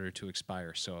Kickstarter to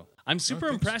expire. So I'm super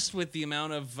impressed with the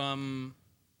amount of I'm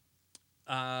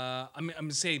going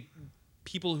to say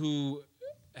people who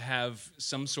have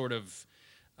some sort of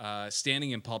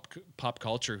standing in pop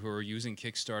culture who are using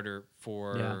Kickstarter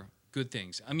for good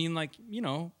things. I mean, like,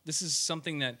 this is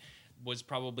something that was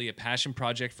probably a passion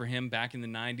project for him back in the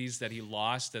 90s that he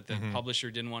lost, that the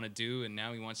publisher didn't want to do, and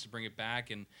now he wants to bring it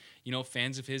back. And,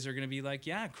 fans of his are going to be like,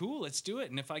 yeah, cool, let's do it.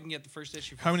 And if I can get the first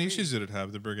issue for How many free- issues did it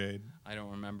have, the Brigade? I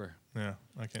don't remember. Yeah,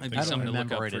 I can't I'd think be I of don't something to look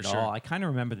remember up it for at sure. all. I kind of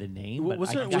remember the name, but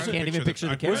Was I it- can't even picture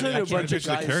the character. Wasn't it a I can't bunch of picture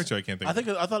the guys? character, I can't think of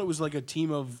it. I thought it was like a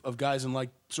team of guys in like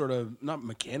sort of not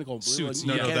mechanical Suits,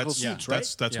 like yeah. mechanical that's suits,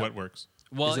 right? that's Yeah. what works.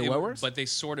 Well, Is it Wetworks? but they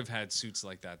sort of had suits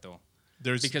like that, though.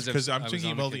 There's Because because of- I'm I was thinking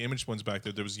on of a all the kid- Image ones back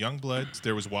there. There was Youngbloods,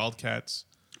 there was Wildcats.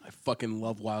 I fucking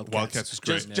love Wildcats. Wildcats is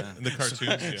great. Just- And the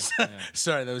cartoons, yeah.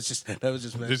 Sorry, that was just my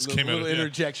Just little, came out of- little yeah.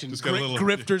 interjection. Just got a little-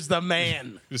 Grifter's the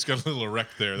man. Just got a little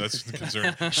erect there. That's the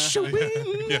concern.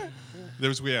 Shwing.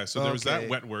 yeah. So there was that Okay.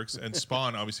 Wetworks, and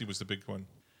Spawn obviously was the big one.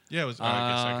 Yeah, it was. I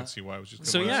guess I could see why it was just.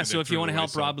 So if you want to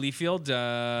help Rob Liefeld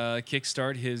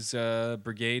kickstart his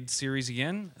Brigade series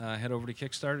again, head over to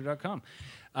Kickstarter.com.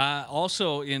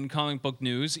 Also, in comic book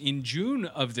news, in June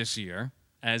of this year,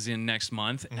 as in next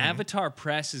month, Avatar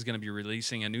Press is going to be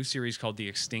releasing a new series called The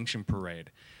Extinction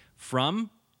Parade from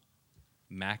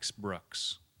Max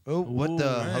Brooks. Oh, what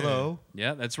the? Hello?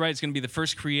 Yeah, that's right. It's going to be the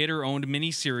first creator-owned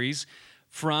miniseries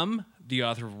from the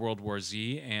author of World War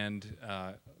Z and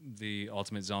the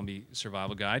Ultimate Zombie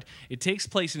Survival Guide. It takes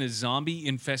place in a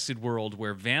zombie-infested world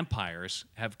where vampires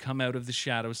have come out of the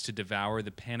shadows to devour the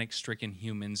panic-stricken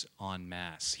humans en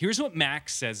masse. Here's what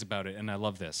Max says about it, and I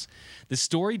love this. The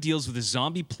story deals with a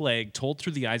zombie plague told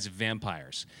through the eyes of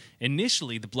vampires.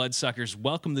 Initially, the bloodsuckers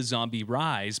welcome the zombie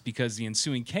rise because the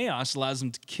ensuing chaos allows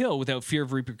them to kill without fear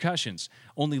of repercussions.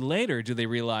 Only later do they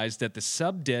realize that the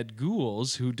sub-dead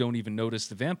ghouls, who don't even notice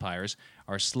the vampires,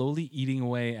 are slowly eating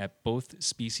away at both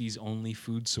species' only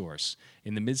food source.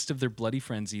 In the midst of their bloody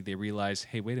frenzy, they realize,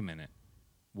 hey, wait a minute.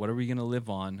 What are we going to live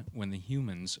on when the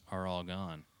humans are all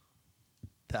gone?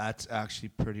 That's actually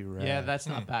pretty rad. Yeah, that's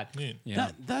not bad. Yeah.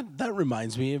 That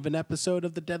reminds me of an episode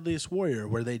of The Deadliest Warrior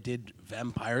where they did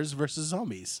vampires versus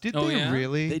zombies. Did Oh, they yeah?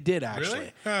 really? They did actually.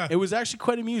 Really? Huh. It was actually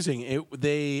quite amusing.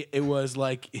 It was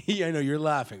like yeah, I know you're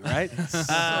laughing, right?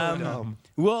 dumb.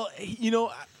 Well, you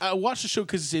know, I watched the show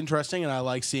because it's interesting and I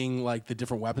like seeing like the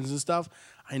different weapons and stuff.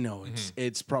 I know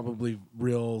it's probably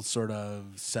real sort of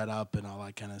set up and all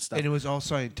that kind of stuff. And it was all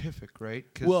scientific, right?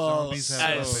 'Cause Well, zombies have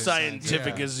as weapons.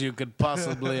 scientific Yeah. as you could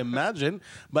possibly imagine.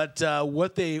 But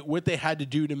what they had to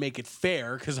do to make it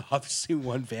fair, because obviously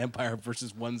one vampire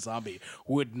versus one zombie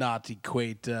would not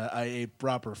equate a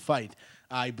proper fight.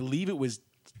 I believe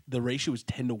the ratio was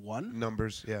 10-1.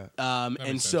 Numbers, yeah.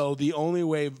 And so the only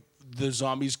way the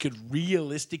zombies could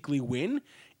realistically win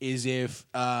is if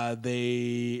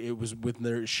it was with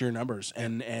their sheer numbers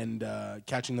and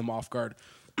catching them off guard.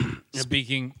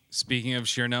 Speaking of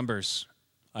sheer numbers,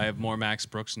 I have more Max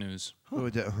Brooks news.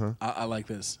 I like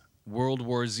this. World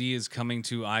War Z is coming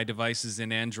to iDevices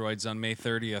and Androids on May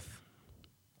 30th,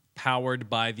 powered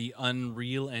by the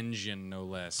Unreal Engine, no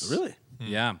less. Really?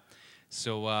 Yeah.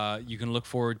 So you can look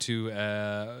forward to,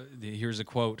 here's a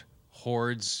quote,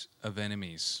 hordes of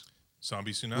enemies.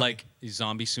 Zombie tsunami. Like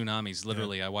zombie tsunamis,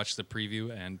 literally. Yeah. I watched the preview,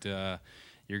 and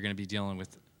you're going to be dealing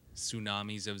with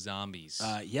tsunamis of zombies.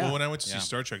 Yeah. Well, when I went to see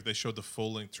Star Trek, they showed the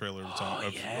full-length trailer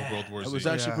of World War Z. It was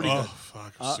actually pretty Oh, good.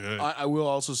 fuck. It was sick. I will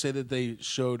also say that they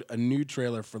showed a new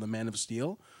trailer for The Man of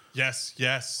Steel. Yes.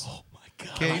 Oh my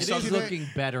god! Okay, It so is can I- looking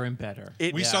better and better.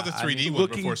 We saw the 3D one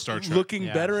before Star Trek. Looking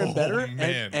better and Oh, better.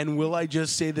 man. And will I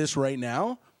just say this right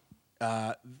now?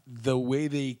 The way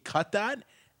they cut that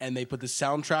and they put the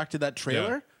soundtrack to that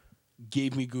trailer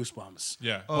gave me goosebumps.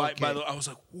 Yeah. By the way, I was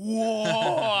like, whoa!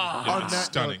 Yeah, it's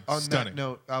stunning. On Stunning. that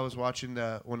note, I was watching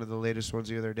one of the latest ones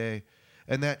the other day,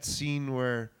 and that scene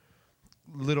where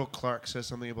little Clark says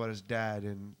something about his dad,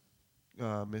 and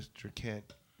Mr.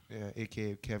 Kent,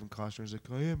 a.k.a. Kevin Costner, is like,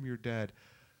 I am your dad.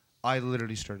 I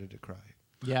literally started to cry.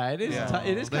 Yeah, it is.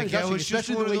 It is kind of touching,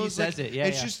 especially the way he says it. Yeah,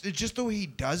 it's just the way he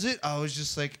does it. I was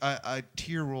just like, a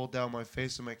tear rolled down my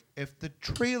face. I'm like, if the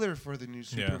trailer for the new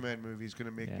Superman movie is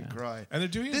gonna make me cry, And they're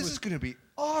doing this is gonna be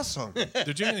awesome.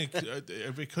 They're doing it.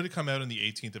 If it could have come out on the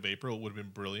 18th of April, it would have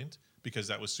been brilliant because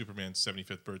that was Superman's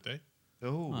 75th birthday.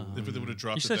 Oh, If they would have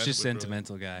dropped You're it, such then, a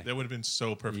sentimental guy. That would have been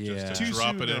so perfect Yeah. just to Too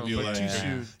drop soon, it and be though, like, too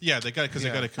soon. yeah, they got because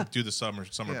Yeah. they got to do the summer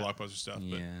Yeah. blockbuster stuff.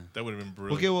 But Yeah. that would have been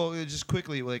brilliant. Okay, well, just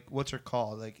quickly, like, what's her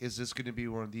call? Like, is this going to be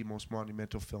one of the most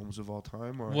monumental films of all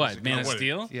time? Or is What, it Man of gonna-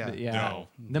 Steel? Yeah. Yeah.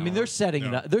 No. I mean, they're setting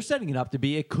it No. up. They're setting it up to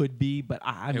be. It could be, but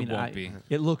I mean, won't be.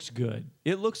 It looks good.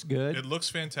 It looks good. It looks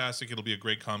fantastic. It'll be a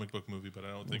great comic book movie, but I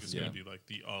don't think it's going to be like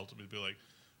the ultimate. Be like,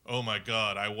 oh my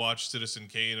god, I watched Citizen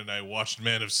Kane and I watched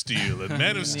Man of Steel, and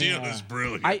Man of Steel is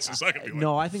brilliant. It's not gonna be like,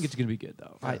 No, I think it's going to be good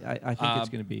though. I think it's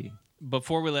going to be.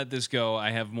 Before we let this go, I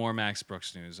have more Max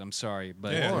Brooks news. I'm sorry,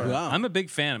 but Yeah. Wow. I'm a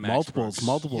big fan of Max Brooks.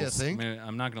 Multiples. Yeah, I think? mean,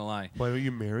 I'm not going to lie. Why don't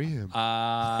you marry him?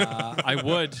 I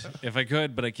would if I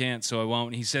could, but I can't, so I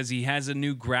won't. He says he has a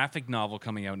new graphic novel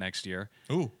coming out next year,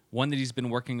 ooh, one that he's been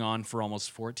working on for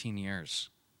almost 14 years.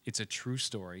 It's a true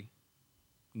story.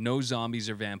 No zombies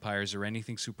or vampires or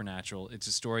anything supernatural. It's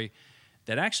a story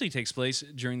that actually takes place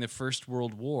during the First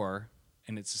World War,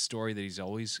 and it's a story that he's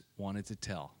always wanted to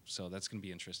tell. So that's going to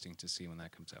be interesting to see when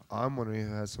that comes out. I'm wondering if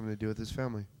it has something to do with his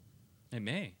family. It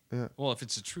may. Yeah. Well, if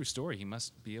it's a true story, he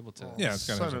must be able to. Yeah, it's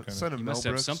kind of. Son of You Mel must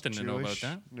have Brooks, something to know about Jewish.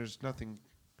 that. There's nothing.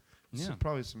 Yeah.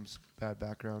 Probably some bad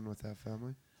background with that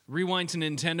family. Rewind to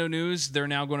Nintendo news. They're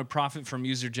now going to profit from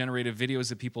user-generated videos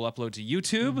that people upload to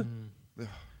YouTube,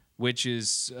 which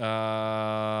is,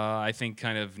 I think,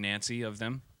 kind of Nancy of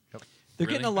them. They're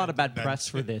Really? getting a lot of bad That- press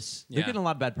for this. They're Yeah. getting a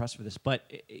lot of bad press for this, but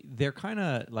they're kind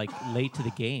of like late to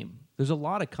the game. There's a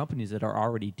lot of companies that are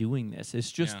already doing this.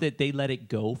 It's just Yeah. that they let it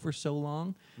go for so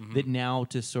long that now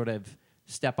to sort of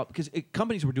step up, because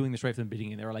companies were doing this right from the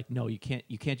beginning. They were like, "No, you can't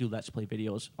do Let's Play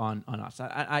videos on us."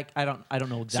 I don't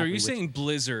know exactly. So are you which- saying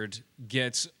Blizzard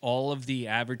gets all of the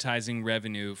advertising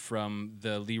revenue from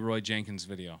the Leroy Jenkins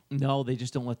video? No, they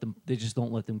just don't let them. They just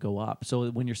don't let them go up. So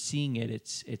when you're seeing it,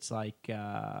 it's like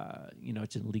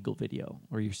it's an illegal video,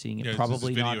 or you're seeing it Yeah, this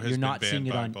probably video not. has You're been not seeing banned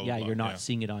it by on. blah, Yeah, blah, you're blah, not yeah.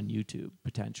 seeing it on YouTube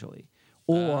potentially,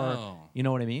 or Oh. you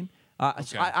know what I mean.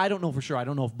 Okay. I don't know for sure. I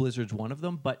don't know if Blizzard's one of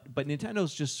them, but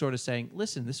Nintendo's just sort of saying,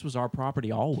 listen, this was our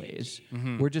property always.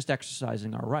 We're just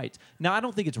exercising our rights. Now, I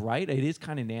don't think it's right. It is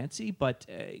kind of Nancy, but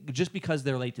just because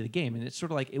they're late to the game, and it's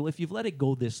sort of like, if you've let it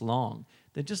go this long,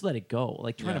 then just let it go.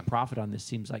 Like trying Yeah. to profit on this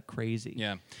seems like crazy.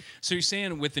 Yeah. So you're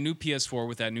saying with the new PS4,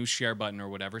 with that new share button or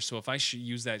whatever, so if I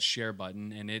use that share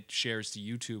button and it shares to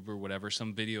YouTube or whatever,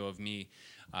 some video of me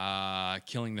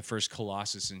killing the first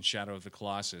Colossus in Shadow of the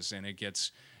Colossus, and it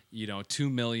gets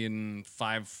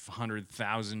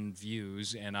 2,500,000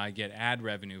 views, and I get ad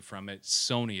revenue from it,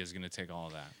 Sony is going to take all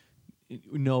of that.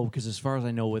 No, because as far as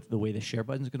I know, with the way the share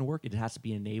button is going to work, it has to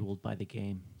be enabled by the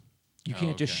game. You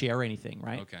can't just okay. share anything,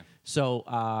 right? Okay. So,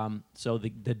 so the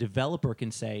developer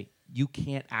can say you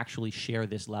can't actually share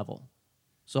this level.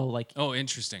 So, like, Oh,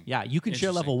 interesting. yeah, you can share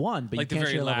Interesting. level 1, but Like you the can't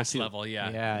very share last level 2.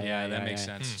 level, yeah. That makes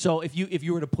sense. So if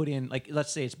you were to put in, like,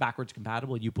 let's say it's backwards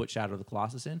compatible, you put Shadow of the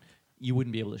Colossus in, you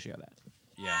wouldn't be able to share that.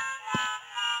 Yeah.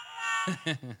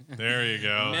 There you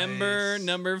go.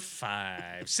 Number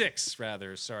 6,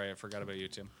 rather. Sorry, I forgot about you,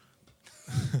 Tim.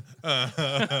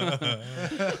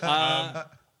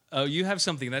 Oh, you have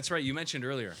something. That's right. You mentioned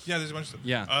earlier. Yeah, there's a bunch of stuff.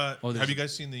 Yeah. Oh, there's have you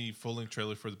guys seen the full-length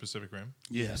trailer for the Pacific Rim?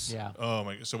 Yes. Yeah. Oh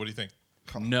my! So what do you think?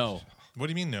 No. What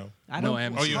do you mean no? I No, don't. I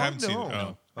haven't Oh, seen you it. haven't seen it.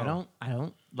 no. Oh. I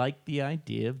don't like the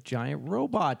idea of giant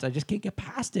robots. I just can't get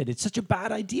past it. It's such a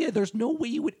bad idea. There's no way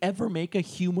you would ever make a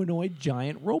humanoid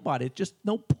giant robot. It's just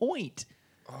no point.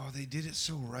 Oh, they did it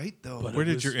so right though. Where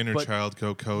did your inner but- child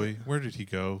go, Coey? Where did he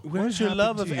go? Where's your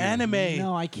love of anime?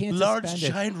 No, I can't Large suspend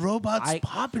it. giant robots I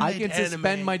populate can suspend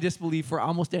anime. my disbelief for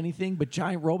almost anything, but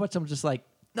giant robots, I'm just like,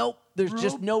 nope. There's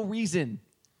just no reason.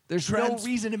 There's no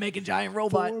reason to make a giant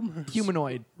robot Transformers.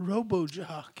 humanoid.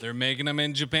 Robojock. They're making them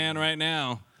in Japan right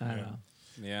now. I don't know.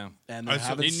 Yeah. And I they're saw-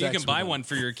 having And you sex can buy with one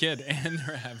for your kid, and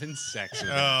they're having sex with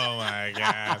it. Oh my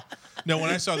god! No,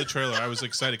 when I saw the trailer, I was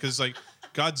excited because it's like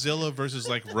Godzilla versus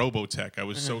like Robotech. I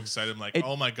was so excited. I'm like, It-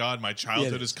 oh my god, my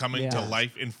childhood is coming to Yeah.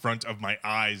 life in front of my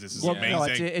eyes. This is Well,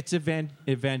 amazing. no, it's Oh,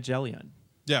 Evangelion.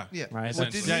 yeah, Yeah, Right, Well,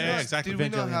 that's- did Yeah, we yeah, not, exactly. Did we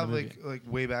not Evangelion have the like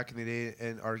way back in the day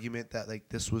an argument that like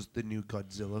this was the new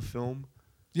Godzilla film?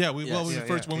 yeah. When Yeah, we yeah.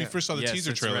 first saw the Yes, teaser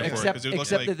that's trailer right. for it, Except, because it looked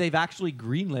except like that they've actually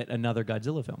greenlit another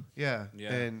Godzilla film. Yeah,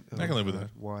 Yeah. And I can live with God,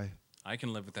 that. Why? I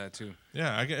can live with that, too.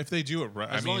 yeah. If they do it right,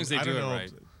 As I long mean, as they I do don't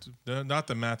it know, right. Not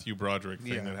the Matthew Broderick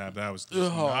thing Yeah. that happened. That was just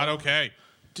Ugh. not okay.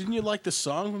 Didn't you like the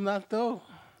song from that though?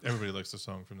 Everybody likes the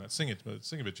song from that. Sing it,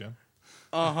 Jem.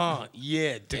 Yeah. Oh,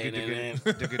 yeah,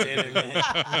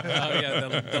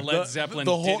 the Led Zeppelin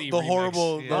ditty the remix.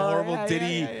 horrible yeah, ditty.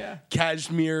 yeah.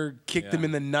 Cashmere kicked Yeah. him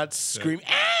in the nuts, scream.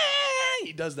 "Ah!"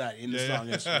 He does that in the Yeah,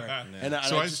 song. I swear. And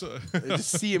So I just, saw- I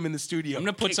just see him in the studio. I'm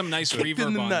going to put some nice kicked in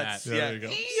reverb the on nuts. that. Yeah, there you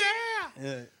go.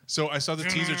 Yeah. So I saw the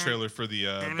teaser trailer for the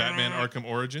Batman Arkham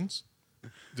Origins,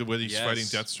 the way he's Yes. fighting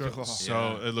Deathstroke.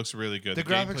 So Yeah. it looks really good. The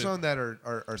graphics on that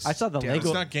are I saw the down. Lego.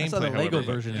 It's not I saw the gameplay, Lego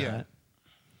however, version yeah. of that.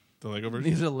 the Lego version.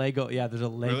 These are Lego. Yeah, there's a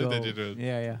Lego. Really, they did a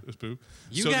yeah. a spoof.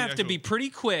 You So the have to actual- be pretty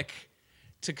quick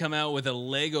to come out with a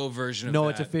Lego version of No, that.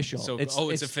 it's official. So, it's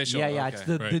official. Yeah, yeah. Okay. It's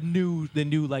the Right.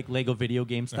 new like Lego video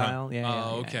game style. Yeah. yeah,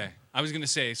 Oh, yeah, okay. I was gonna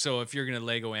say, so if you're gonna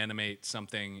Lego animate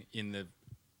something in the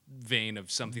vein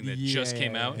of something that just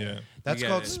came out, Yeah. That's you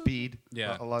called gotta- speed.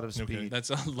 Yeah. A lot of speed. Okay.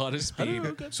 that's a lot of speed.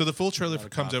 So the full trailer lot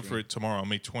of comes out coffee. for it tomorrow,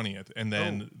 May 20th, and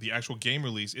then the actual game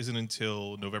release isn't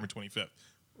until November 25th,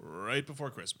 right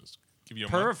before Christmas. Give you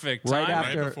a month. Perfect Right time.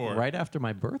 after, before. right after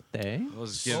my birthday.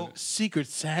 Let's give- Secret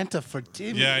Santa for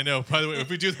Timmy. Yeah, I know. By the way, if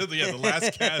we do the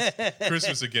last cast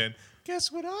Christmas again,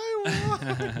 guess what I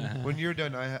want? When you're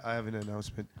done, I have an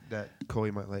announcement that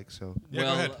Coey might like. So Yeah,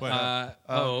 well, go ahead.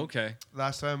 What? okay.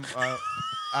 last time,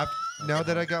 now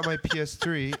that I got my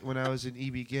PS3, when I was in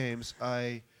EB Games,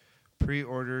 I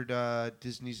pre-ordered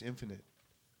Disney's Infinite.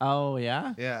 Oh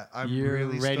yeah. Yeah, I'm You're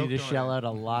really ready stoked to on shell it. out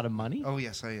a lot of money. Oh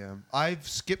yes, I am. I've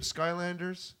skipped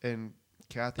Skylanders, and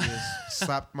Kathy has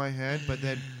slapped my hand. But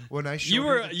then when I showed You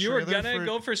her were the you were trailer gonna for-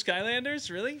 go for Skylanders,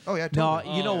 really? Oh yeah, No,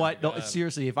 totally. you know Oh, what? No, God.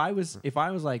 seriously, if I was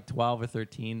like 12 or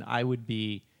 13, I would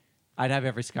I'd have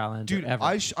every Skylander Dude, ever.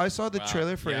 I saw the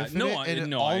trailer for Yeah. Infinite, No, I and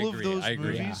agree. all of those I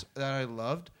agree. movies that I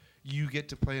loved, you get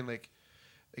to play in like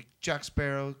Jack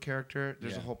Sparrow character.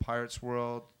 There's a whole Pirates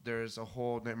world. There's a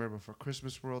whole Nightmare Before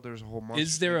Christmas world. There's a whole Monster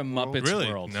Is there a Inc. world. Muppets Really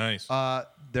world? Nice.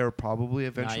 There probably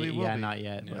eventually will be. Not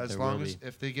yet. but As there long will as be.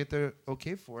 if they get their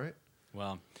okay for it.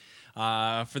 Well,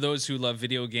 for those who love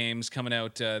video games, coming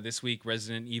out this week,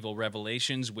 Resident Evil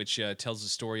Revelations, which tells the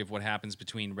story of what happens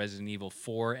between Resident Evil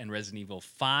 4 and Resident Evil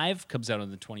 5, comes out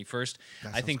on the 21st.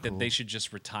 I think that they should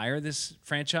just retire this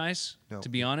franchise, to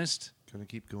be honest. Gonna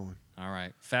keep going. All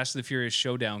right. Fast and the Furious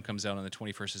Showdown comes out on the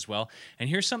 21st as well. And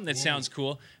here's something that sounds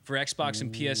cool for Xbox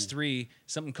and PS3,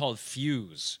 something called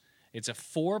Fuse. It's a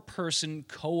 4-person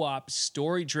co-op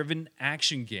story-driven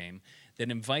action game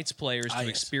that invites players to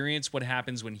experience what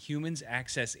happens when humans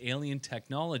access alien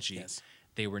technology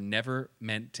they were never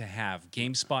meant to have.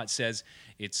 GameSpot says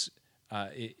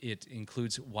it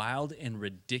includes wild and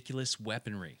ridiculous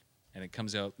weaponry, and it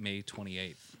comes out May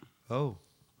 28th. Oh.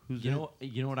 Who's You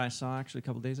know what I saw actually a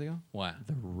couple days ago? What?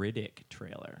 The Riddick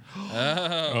trailer.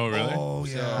 Oh, really? Oh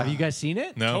yeah. Have you guys seen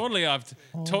it? No. Totally off.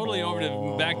 Totally over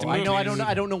to back to movies.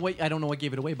 I don't know what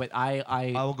gave it away, but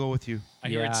I will go with you. I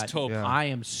hear it's taupe. Yeah. I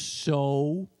am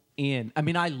so in. I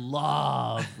mean, I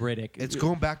love Riddick. It's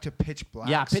going back to Pitch Black.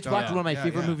 Yeah, Pitch stuff. Black is one of my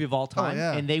favorite moviie of all time,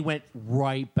 yeah. and they went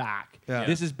right back. Yeah.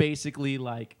 This is basically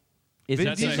like, Vin they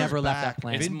Diesel's never left back. that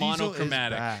planet. It's Vin Diesel is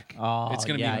monochromatic. back. Oh, It's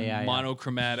going to be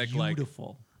monochromatic, like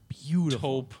beautiful.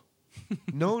 taupe.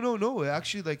 No.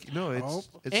 Actually, like no, it's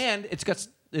And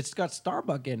it's got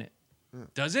Starbuck in it.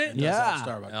 Does it? Yeah,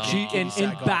 Starbuck. she and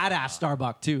badass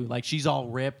Starbuck too. Like she's all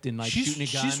ripped and like shooting a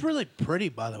gun. She's really pretty,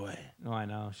 by the way. Oh, I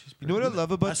know. She's. You know what I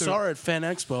love about I saw her at Fan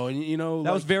Expo, and you know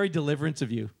That was very Deliverance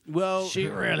of You. well. She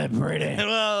really pretty.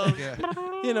 Well,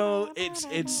 you know,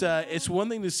 it's one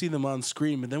thing to see them on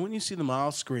screen, but then when you see them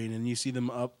off screen and you see them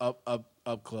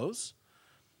up close.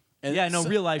 And Yeah, no,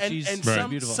 real life, she's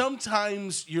beautiful.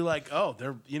 Sometimes you're like, oh,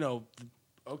 they're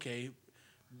okay.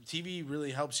 TV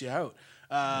really helps you out,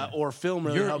 or film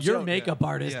really helps you Your out. makeup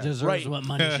artist deserves Right. what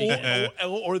money she gets.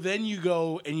 Or then you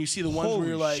go and you see the ones where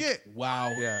you're like, shit. wow,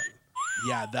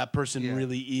 yeah, that person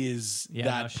really is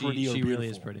that pretty or she really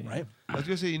is beautiful, pretty. right? I was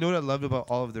gonna say, you know what I loved about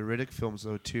all of the Riddick films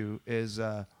though too is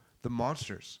the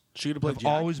monsters. She could have played They've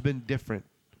Jack. always been different.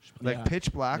 Like Yeah.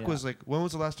 Pitch Black Yeah. was like, when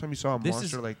was the last time you saw a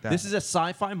monster like that? This is a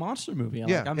sci-fi monster movie.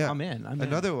 I'm in.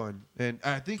 Another one, and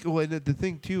I think the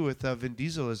thing too with Vin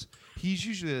Diesel is he's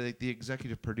usually like the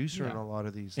executive producer in a lot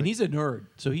of these. And he's a nerd,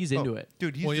 so he's into it.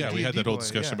 Dude, he's Well, the yeah, we had D&D that whole boy,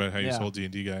 discussion about how you Yeah. sold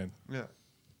D&D guy. Yeah.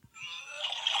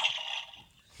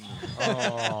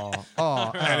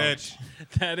 Edit.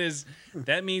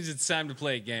 That means it's time to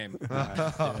play a game.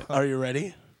 Are you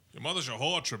ready? Your mother's a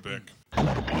whore, Trebek.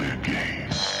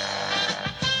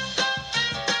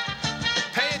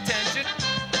 Pay attention.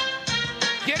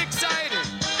 Get excited.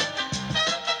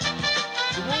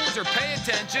 The rules are pay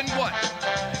attention. What?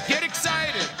 Get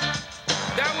excited.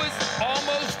 That was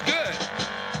almost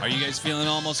good. Are you guys feeling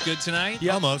almost good tonight?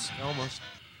 Yeah. Almost.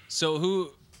 So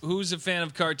who's a fan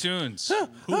of cartoons?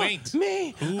 Who ain't?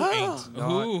 Me. Who ain't?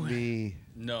 Who? Me.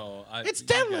 No, It's you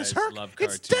Daedalus, guys Herc. love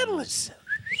It's cartoons. Daedalus.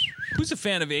 Who's a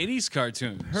fan of 80s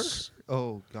cartoons?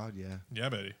 Oh God, yeah. Yeah,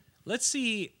 Betty. Let's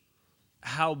see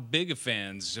how big of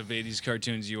fans of 80s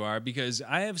cartoons you are, because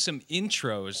I have some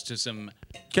intros to some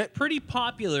pretty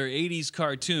popular 80s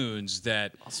cartoons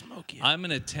that I'm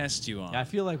going to test you on. I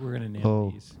feel like we're gonna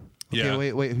nail these. Okay,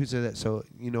 Yeah. wait. Who said that? So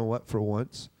you know what? For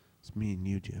once, it's me and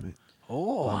you, Jemmett.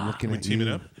 Oh, I'm looking We at team you.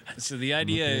 it up? So the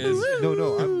idea is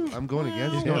No, I'm going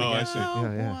against you. Oh, I see.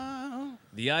 Yeah.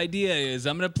 the idea is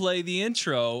I'm going to play the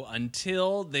intro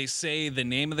until they say the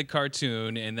name of the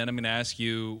cartoon, and then I'm going to ask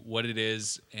you what it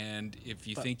is, and if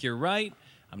you think you're right,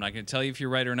 I'm not going to tell you if you're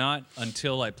right or not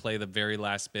until I play the very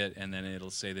last bit, and then it'll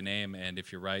say the name, and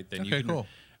if you're right, then you Okay, can. cool.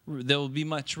 There will be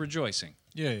much rejoicing.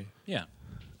 Yay. Yeah.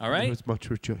 All There right. was much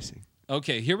rejoicing.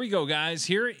 Okay, here we go, guys.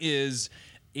 Here is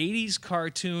 80s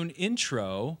cartoon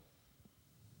intro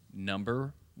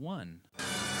number 1.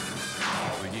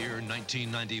 The year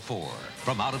 1994.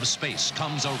 From out of space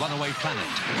comes a runaway planet,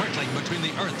 hurtling between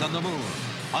the Earth and the Moon,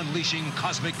 unleashing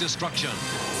cosmic destruction.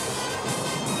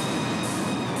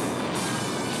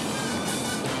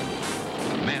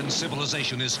 Man's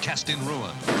civilization is cast in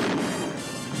ruin.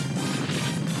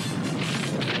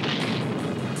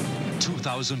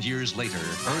 2,000 years later,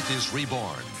 Earth is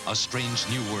reborn. A strange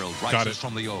new world rises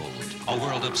from the old. A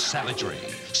world of savagery,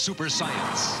 super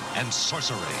science, and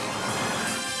sorcery.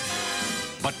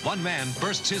 But one man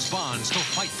bursts his bonds to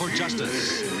fight for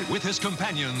justice. With his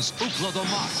companions, Ookla the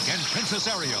Mock and Princess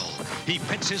Ariel, he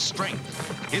pits his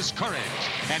strength, his courage,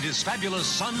 and his fabulous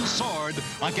sun's sword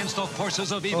against the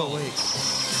forces of evil. Oh, wait.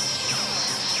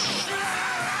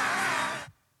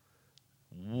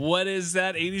 What is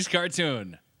that 80s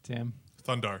cartoon? Tim.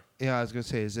 Thundar. Yeah, I was going to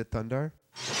say, is it Thundar?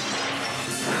 He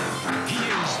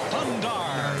is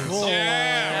Thundar.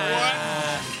 Yeah. What?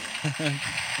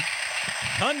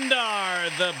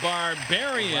 Thundar the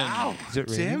Barbarian. Wow. Is it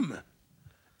raining?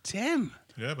 Tim.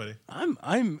 Yeah, buddy. I'm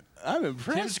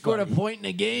impressed. Tim scored a buddy. point in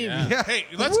a game. Yeah. Hey,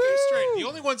 let's get it straight. The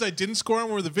only ones I didn't score on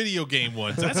were the video game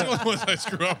ones. That's the only ones I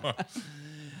screw up on.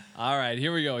 All right,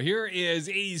 here we go. Here is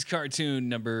 80s cartoon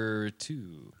number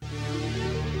 2.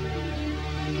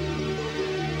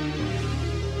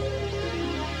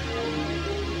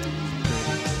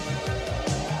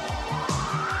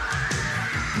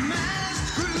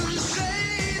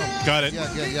 Got it.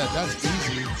 Yeah. That's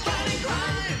easy.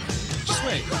 Just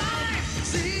wait.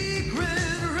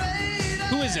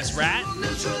 Who is this, Rat?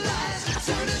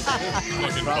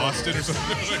 Fucking Boston or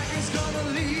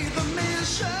something.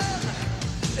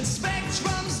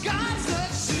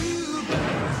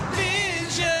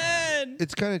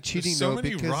 It's kind of cheating, so though,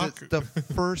 many because rock- it's the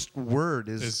first word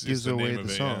Is gives the away name the of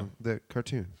it, song, the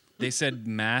cartoon. They said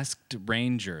Masked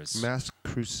Rangers. Masked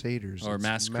Crusaders. or It's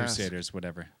Masked Mask. Crusaders,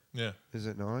 whatever. Yeah. Is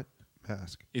it not?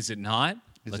 Mask. Is it not?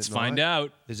 Is Let's it find not?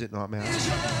 out. Is it not Mask?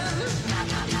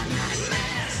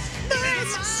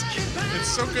 It's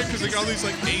so good because they got all these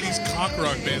like 80s cock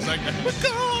rock bands. Like, we're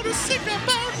gonna sing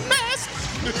about mask.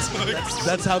 It's like,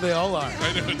 That's how they all are.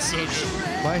 I know, it's so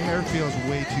good. My hair feels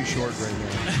way too short right now.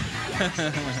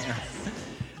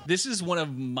 This is one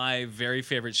of my very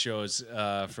favorite shows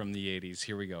from the 80s.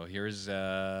 Here we go. Here's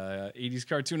 80s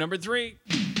cartoon number 3.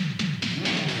 We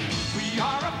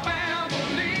are a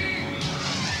family.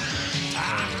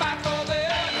 I fight for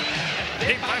them.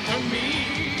 They fight for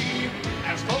me.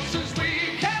 As close as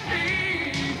we can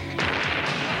be.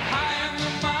 High in the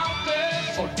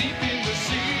mountains or deep in the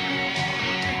sea.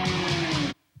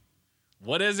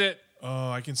 What is it? Oh,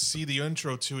 I can see the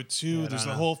intro to it too. Yeah, There's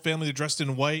no, the no. whole family dressed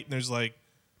in white, and there's like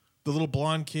the little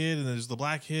blonde kid, and there's the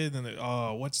black kid, and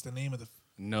what's the name of the?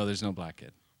 No, there's no black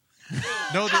kid.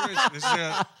 No, there is.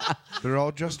 They're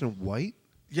all dressed in white?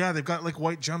 Yeah, they've got like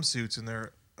white jumpsuits, and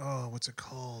they're what's it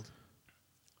called?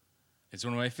 It's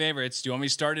one of my favorites. Do you want me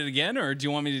to start it again, or do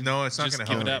you want me to No, it's not just gonna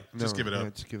give help it me. up? Just give it up. Yeah,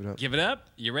 just give it up. Give it up.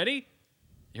 You ready?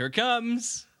 Here it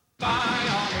comes.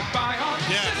 Bionic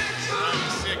Yeah.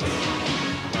 six.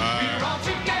 We're all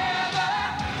together.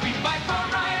 We fight for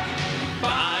right.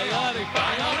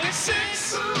 Bionic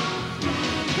six.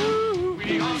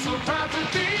 We are so proud to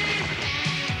be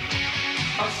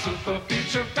a super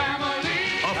future family.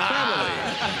 A family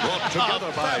brought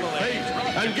together by fate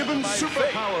and given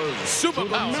superpowers.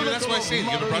 Superpowers. See, that's why I say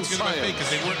they were brought together by fate because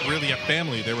they weren't really a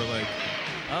family. They were like,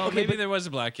 Oh, Okay, maybe but there was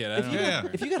a black kid. I don't know. yeah.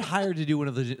 If you got hired to do one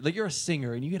of those, like you're a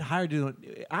singer and you get hired to do it,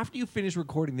 after you finish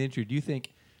recording the intro, do you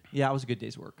think, yeah, it was a good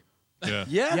day's work? Yeah.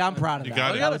 Yeah, I'm proud of You that.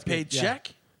 got I it. got That a was good. paid Yeah.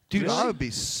 check. Dude, I would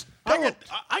be stoked.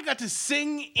 I got to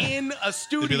sing in a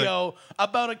studio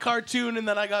about a cartoon, and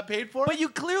then I got paid for it. But you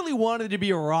clearly wanted to be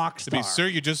a rock To star. be, sir,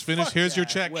 you just finished. Here's your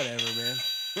check. Whatever, man.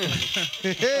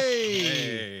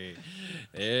 Hey.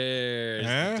 Hey, there's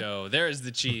Huh? the dough. There's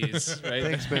the cheese. Right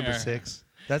Thanks, there. member 6.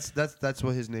 That's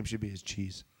what his name should be, is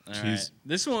Cheese. All Cheese.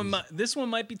 right. This one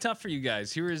might be tough for you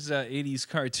guys. Here is 80s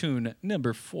cartoon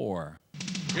number 4.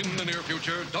 In the near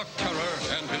future, Doc Terror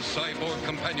and his cyborg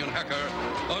companion hacker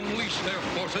unleash their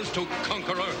forces to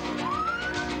conquer Earth.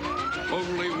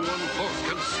 Only one force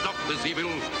can stop this evil,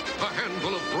 a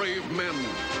handful of brave men.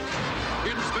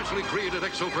 In specially created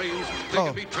exoframes, they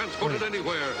can be transported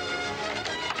anywhere.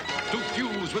 To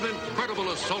fuse with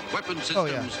incredible assault weapon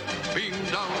systems,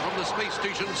 beamed down from the space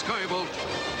station Skybolt,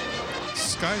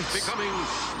 becoming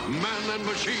man and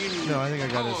machine. No, I think I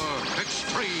got it. Power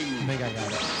extreme. I think I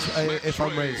got it. If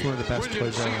I'm right, it's one of the best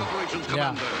Brilliant toys Sea ever. Operations Yeah.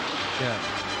 Commander. Yeah.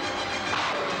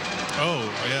 Oh,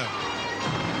 yeah.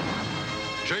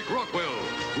 Jake Rockwell,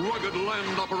 rugged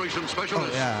land operations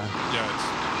specialist. Oh, yeah. Yeah,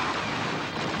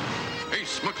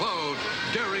 Ace McCloud,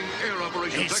 daring air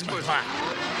operations expert.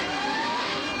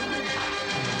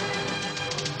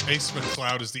 Ace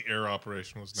McCloud is the air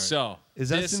operation. Was nice. So Is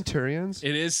that this- Centurions?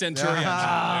 It is Centurions.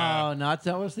 Oh, not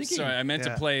that I was thinking. Sorry, I meant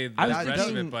to play the I was rest of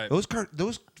thinking- it, but Those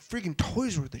freaking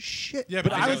toys were the shit. Yeah,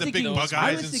 But but I they was had the big thinking- bug I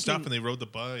eyes was and thinking- stuff, and they rode the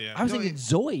bug. Yeah. I was No, thinking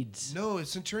Zoids, No,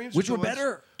 Centurions. which were the ones-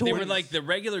 better. they were toys. like the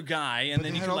regular guy, and But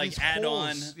then they you had could all like these add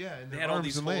holes. on. Yeah, in they their had all arms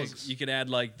these and holes. legs. You could add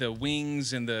like the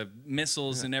wings and the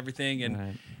missiles and everything, and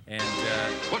Right. And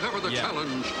Whatever the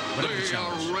challenge, they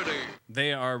are ready.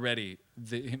 They are ready.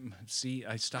 See,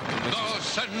 I stopped. The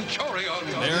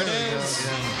Centurions. There it is.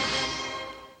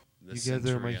 The You guys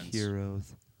are my Centurions.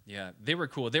 heroes. Yeah, they were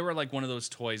cool. They were like one of those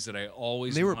toys that I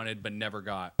always wanted but never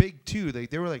got. Big too.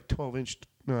 They were like 12-inch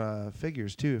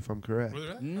figures too, if I'm correct. Were they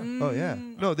that? Oh yeah.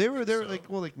 No, they were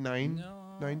like 9,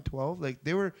 12. Like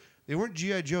they weren't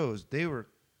GI Joes. They were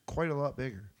quite a lot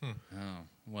bigger. Oh,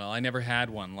 well, I never had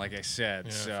one, like I said,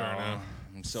 Yeah, so fair enough.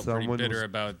 I'm still Someone pretty bitter was-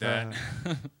 about that.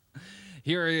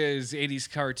 Here is 80s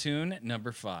cartoon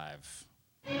number 5.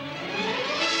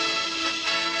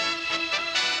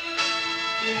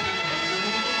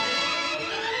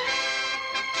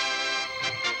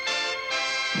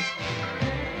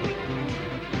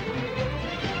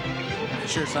 You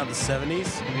sure it's not the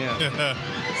 70s? Yeah.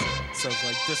 Sounds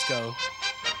like disco.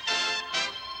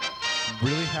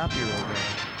 Really happy right now.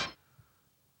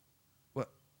 What?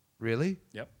 Really?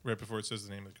 Yep. Right before it says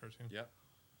the name of the cartoon. Yep.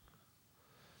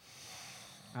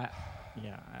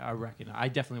 I reckon. I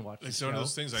definitely watched It's the one of show.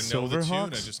 those things I know the tune, I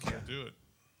Silverhawks? just can't do it.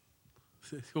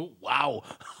 Wow.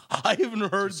 I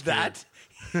haven't heard that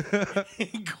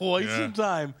in quite some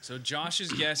time. So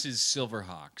Josh's guess is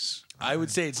Silverhawks. I would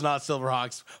say it's not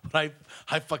Silverhawks, but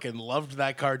I fucking loved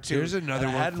that cartoon. Here's another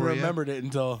and one I hadn't for ya. remembered it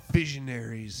until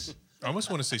Visionaries. I almost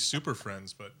want to say Super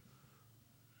Friends, but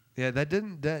Yeah, that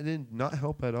did not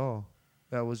help at all.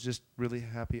 That was just really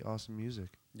happy, awesome music.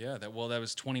 Yeah, that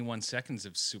was 21 seconds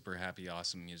of super happy,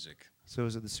 awesome music. So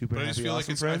is it the super I just happy, feel like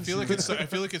awesome it's. friends? I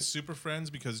feel like it's Super Friends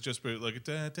because just like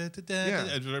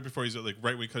and right before he's like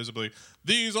right when he cuts up like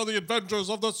these are the adventures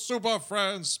of the Super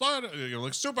Friends, Spider,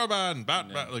 like Superman,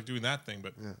 Batman, like doing that thing.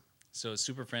 But So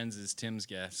Super Friends is Tim's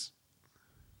guess.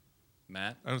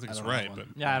 Matt, I don't think it's right. But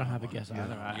Yeah, I don't have a guess either.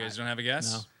 you guys don't have a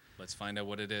guess? No. Let's find out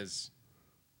what it is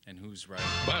and who's right.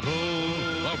 Battle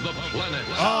of the Planet.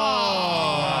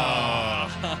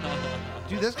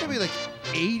 Dude, that's gonna be like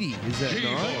 80. Is that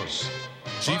not? G-Force.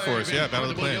 G-Force, yeah, Battle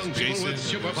of the Incredible Planets, young people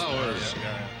Jason, with superpowers.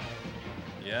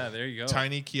 Yeah, there you go.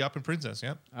 Tiny Keop and Princess,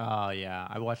 yeah, Oh yeah,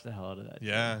 I watched the hell out of that.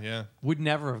 yeah. Would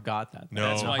never have got that. No,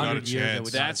 That's why not a 100 years, I chance.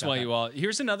 would not have That's got why that. you all.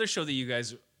 Here's another show that you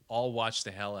guys all watched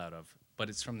the hell out of, but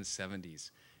it's from the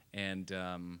 70s. And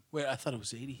wait, I thought it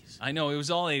was 80s. I know it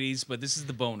was all 80s, but this is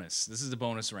the bonus. This is the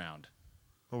bonus round.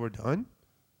 Oh, we're done?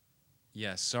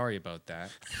 Yeah, sorry about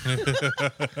that.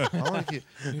 I like it.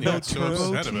 No, so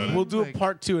upset about it. We'll do Like,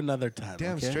 part 2 another time.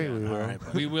 damn okay? straight we will. All right,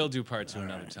 bud. We will do part 2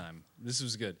 another time. This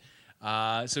was good.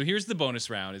 So here's the bonus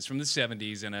round. It's from the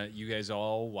 70s, and you guys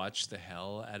all watched the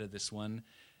hell out of this one,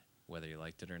 whether you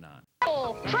liked it or not.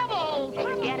 Trouble!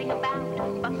 Forgetting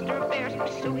about Buster Bear's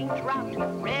pursuing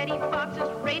drought. Reddy Fox's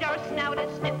radar snout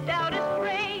has sniffed out his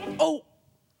prey. Oh,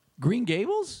 Green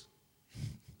Gables?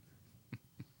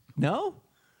 No?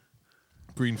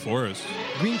 Green Forest.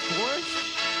 Green Forest?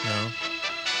 No,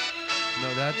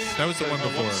 No, that's that was the one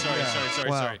before.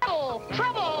 Sorry. Wow.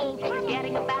 Trouble!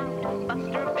 Forgetting about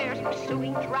Buster Bear's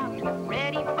pursuing drought.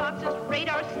 Reddy Fox's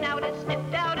radar snout has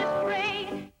sniffed out his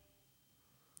prey.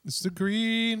 It's the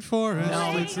Green Forest.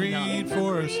 No, the it's Green not.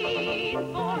 Forest.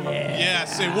 Green Forest. Yeah,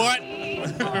 say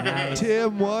what?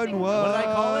 Tim won one. What did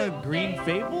I call it? Green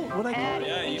Fable? What did I call it?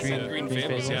 Yeah, you said Green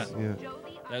Fables. Yeah, Yeah.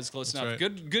 that was close That's enough.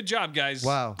 right. Good job, guys.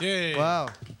 Wow. Yay. Wow.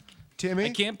 Timmy? I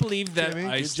can't believe that Timmy?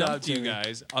 I Good stumped job, you Timmy.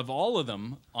 guys of all of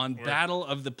them on Battle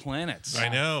of the Planets. I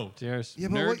know. Cheers. Yeah,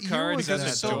 but Nerd what year cards was at that?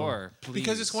 the so- door.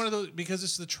 Because it's please. one of those. Because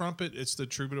it's the trumpet, it's the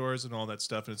troubadours and all that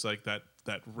stuff, and it's like that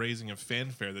raising of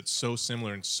fanfare that's so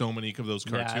similar in so many of those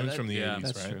Yeah, cartoons that- from the yeah, 80s,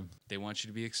 That's right? true. They want you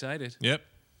to be excited. Yep.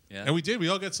 Yeah. And we did. We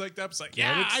all got psyched up. It's like,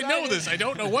 yeah, I know this. I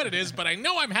don't know what it is, but I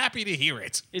know I'm happy to hear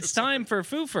it. It's time for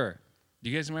Foofer. Do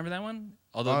you guys remember that one?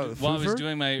 Although while I was Foofer?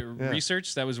 doing my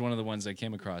research, that was one of the ones I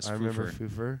came across. I remember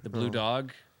Foofer. The blue Oh.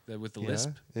 dog with the Yeah. lisp.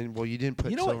 And well, you didn't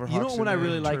put You know Silverhawks what? You know what I in there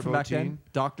really and liked from Turbo back then? Teen?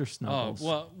 Dr. Oh, Snuggles.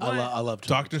 well, I love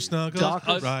Dr. Snuggles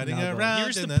Dr. riding Snuggles. around.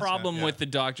 Here's in the the problem sun. with the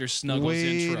Dr. Snuggles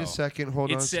Wait intro. a second.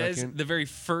 Hold on It a says second. the very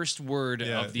first word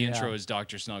Yeah. of the intro is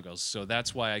Dr. Snuggles, so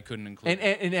that's why I couldn't include And,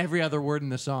 it and every other word in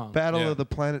the song. Battle Yeah. of the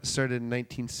Planet started in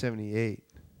 1978.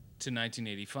 to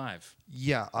 1985.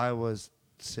 Yeah, I was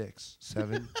 6,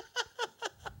 7.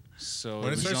 So When it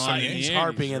it was starts on saying in the He's 80s,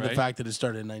 harping at the right? fact that it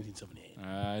started in 1978.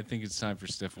 I think it's time for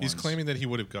stiff ones. He's claiming that he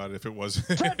would have got it if it was.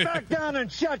 Sit back down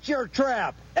and shut your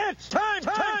trap. It's time.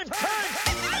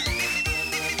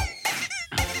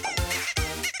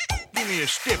 Give me a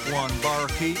stiff one,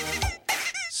 barkeep.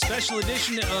 Special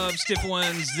edition of Stiff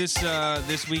Ones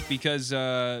this week because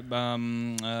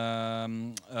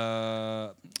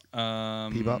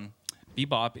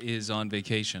Bebop is on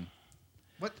vacation.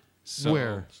 What? So,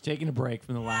 Where? He's taking a break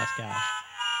from the last cast.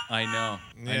 I know.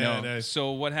 I Yeah, know. nice.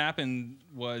 So what happened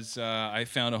was I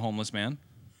found a homeless man,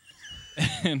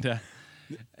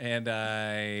 and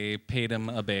I paid him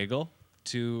a bagel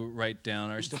to write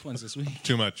down our stiff ones this week.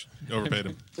 Too much. Overpaid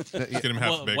him. Just get him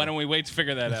half a bagel. Why don't we wait to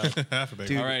figure that out? Half a bagel.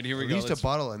 Dude, All right, here we at go. least a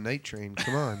bottle of Night Train.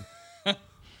 Come on.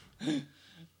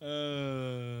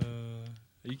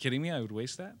 Are you kidding me? I would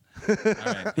waste that? All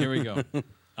right, here we go.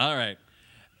 All right.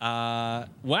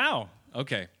 Wow.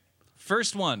 Okay.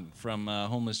 First one from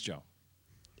Homeless Joe.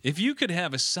 If you could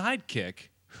have a sidekick,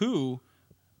 who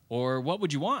or what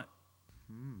would you want?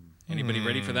 Anybody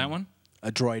ready for that one?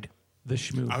 A droid. The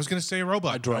Shmoo. I was going to say a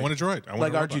robot. A droid. I want a droid. I want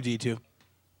Like a robot. R2D2.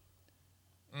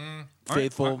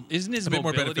 Faithful. Isn't his A bit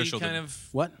more mobility beneficial kind than- of...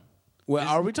 What? Well,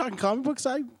 are we talking comic book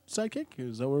sidekick?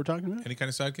 Is that what we're talking about? Any kind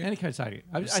of sidekick? Any kind of sidekick.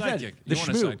 I said sidekick. the You want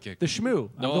a Shmoo. sidekick. The Shmoo.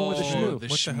 I'm going with the Shmoo. The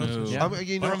What the hell is Shmoo. this? Yeah.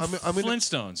 From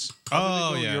Flintstones.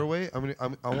 Oh, go yeah. your way. I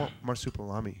want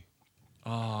Marsupilami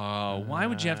Oh, why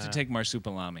would you have to take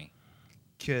Marsupilami?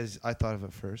 because I thought of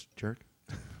it first. Jerk.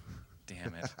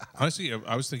 Damn it. Honestly,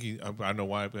 I was thinking, I don't know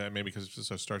why, but maybe because it's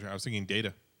just a Star Trek. I was thinking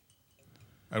Data.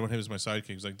 I want him as my sidekick.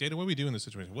 He's like, Data, what do we do in this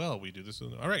situation? Well, we do this.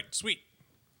 All right, sweet.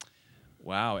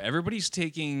 Wow, everybody's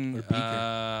taking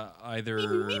either...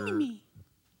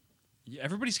 Yeah,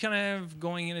 everybody's kind of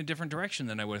going in a different direction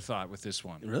than I would have thought with this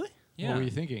one. Really? Yeah. What were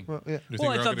you thinking? Well, yeah. You think Well,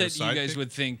 I we're all thought gonna that do a you guys sidekick?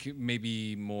 would think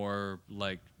maybe more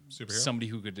like Superhero? somebody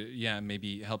who could,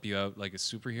 maybe help you out like a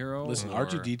superhero. Listen, or-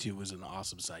 R2D2 was an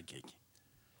awesome sidekick.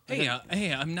 Hey,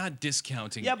 I'm not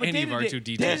discounting Yeah, but any of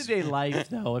day-to-day R2D2's. life,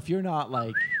 though, if you're not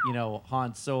like,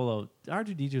 Han Solo,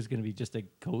 R2D2 is going to be just a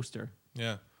coaster.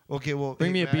 Yeah. Okay, well,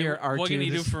 Bring me a Matt, beer, R2. What can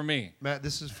you do for me? Matt,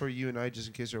 this is for you and I, just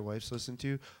in case our wives listen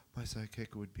to. My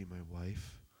sidekick would be my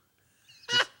wife.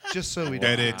 Just so we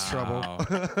don't Edit. get in trouble.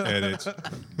 Edit.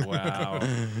 Wow.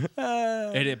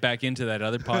 Edit back into that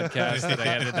other podcast that I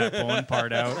edited that Bowen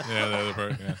part out. Yeah, the other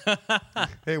part. Yeah.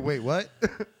 Hey, wait, what?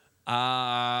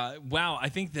 Wow, I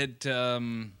think that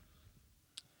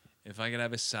if I could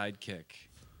have a sidekick,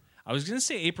 I was going to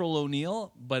say April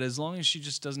O'Neil, but as long as she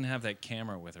just doesn't have that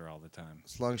camera with her all the time.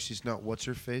 As long as she's not what's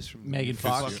her face from Megan the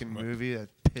Fox. fucking movie that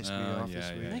pissed me off this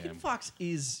yeah, week. yeah. Megan Fox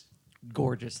is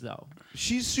gorgeous, though.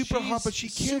 She's super hot, but she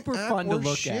can't super act fun to worth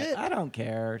look shit. at. I don't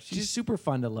care. She's super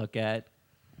fun to look at.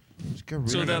 She's got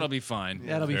So really- that'll be fine.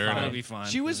 That'll be fair fine. enough. That'll be fine.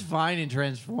 She was fine in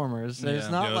Transformers. Yeah. It's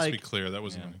not Yeah, let's like be clear. That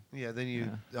wasn't funny. Yeah,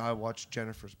 then I watched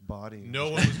Jennifer's Body. No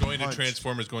one was going to Punched.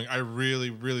 Transformers going, I really,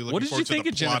 really looking What did forward you think to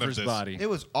of the plot Jennifer's of this. body? It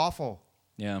was awful.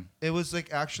 Yeah. It was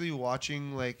like actually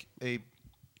watching like a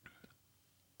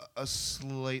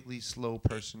slightly slow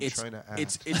person trying to act.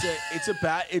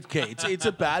 It's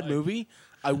a bad movie.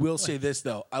 I will say this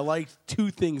though. I liked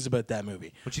two things about that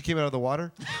movie. When she came out of the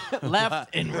water,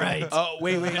 left and right. Oh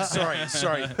wait, sorry.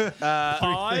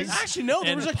 Pause. Actually, no.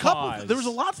 There was a and couple. pause. There was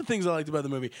lots of things I liked about the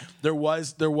movie. There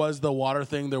was the water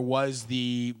thing. There was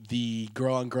the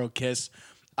girl on girl kiss.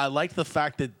 I liked the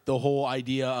fact that the whole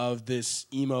idea of this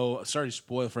emo. Sorry to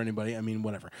spoil for anybody. I mean,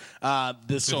 whatever.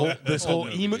 This whole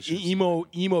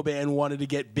emo band wanted to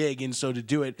get big, and so to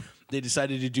do it, they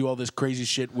decided to do all this crazy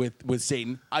shit with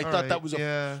Satan. I thought that was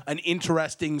an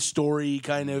interesting story.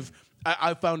 Kind of.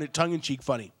 I found it tongue in cheek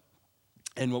funny.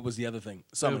 And what was the other thing?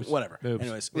 Whatever. Boobs.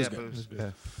 Anyways, it was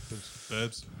good.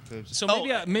 Boobs. So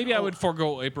maybe I would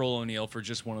forego April O'Neil for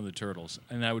just one of the turtles,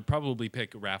 and I would probably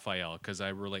pick Raphael because I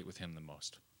relate with him the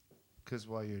most. because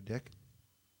why you're a dick.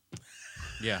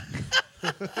 Yeah,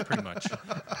 pretty much.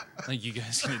 I think you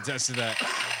guys can attest to that.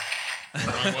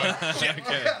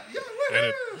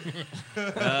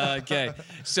 Okay.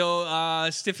 So,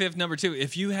 stiff if number 2.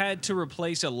 If you had to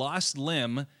replace a lost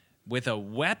limb with a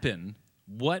weapon,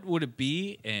 what would it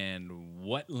be and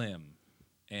what limb?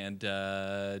 And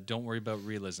don't worry about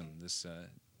realism. This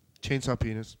Chainsaw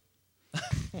penis.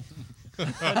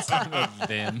 that's not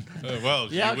them. Well,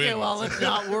 Yeah, you okay, win. well, let's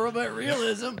not worry about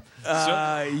realism.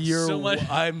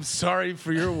 I'm sorry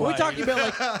for your wife.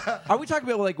 Are we talking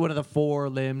about like one of the 4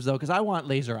 limbs though? Because I want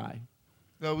laser eye.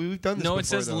 No, we've done this No, before, it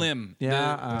says though. limb.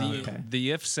 Yeah, The okay.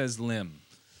 the if says limb.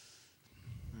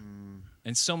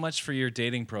 And so much for your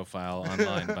dating profile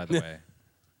online, by the way.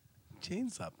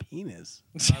 Chainsaw penis.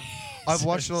 I've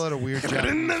watched a lot of weird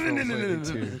Japanese films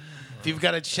lately, too. If you've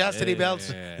got a chastity belt,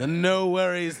 then no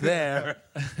worries there.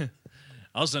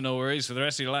 Also, no worries for the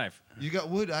rest of your life. You got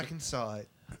wood, I can saw it.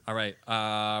 All right.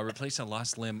 Replace a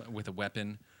lost limb with a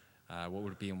weapon. What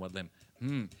would it be and what limb?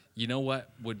 You know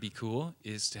what would be cool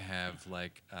is to have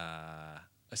like a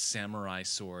samurai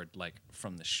sword, like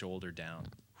from the shoulder down.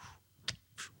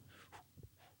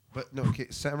 But no, okay,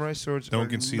 samurai swords No are one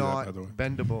can see that, not by the way.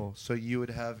 bendable, so you would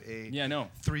have a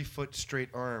 3-foot straight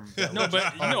arm. that No, would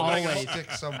but you know, always I stick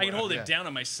can somewhere. hold Yeah. it down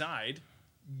on my side.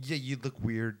 Yeah, you'd look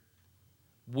weird.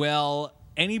 Well,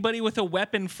 anybody with a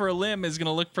weapon for a limb is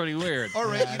gonna look pretty weird. All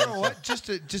right, you know what? Just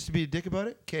to be a dick about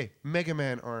it, okay, Mega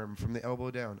Man arm from the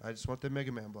elbow down. I just want the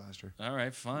Mega Man blaster. All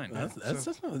right, fine. That's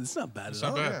not bad That's at not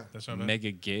all. bad. yeah. That's not bad.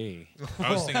 Mega gay.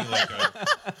 I was thinking like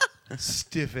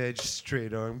Stiff edge,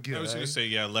 straight arm. Good. I was gonna say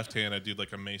left hand. I'd do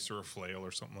like a mace or a flail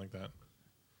or something like that.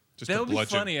 Just That to would be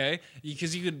bludgeon. funny, eh?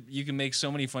 Because you can make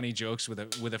so many funny jokes with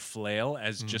a flail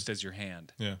as just as your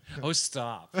hand. Yeah. Oh,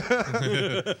 stop.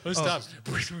 Oh, stop.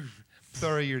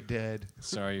 Sorry, you're dead.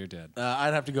 Sorry, you're dead.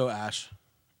 I'd have to go Ash.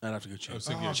 I'd have to go I was Chainsaw.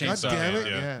 thinking God Chainsaw, damn it!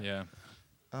 yeah. Yeah.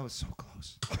 I was so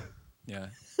close. Yeah.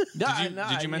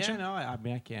 Did you mention? Yeah, no, I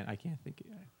mean, I can't think.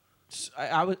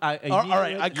 All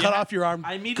right, I cut off your arm.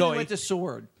 I immediately Coey. went to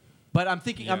sword. But I'm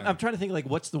thinking, I'm trying to think, like,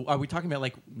 are we talking about,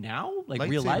 like, now? Like,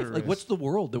 real life? Lightsaber Like, is- what's the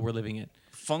world that we're living in?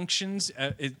 Functions.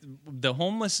 The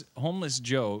homeless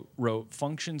Joe wrote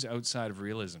functions outside of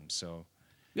realism. So.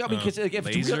 Yeah, because if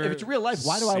it's real life,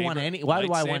 why do I want any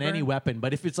lightsaber? weapon?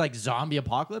 But if it's like zombie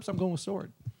apocalypse, I'm going with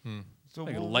sword. So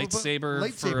Like a what about lightsaber for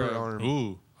lightsaber a- arm.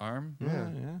 Ooh. Arm. Yeah.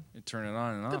 You turn it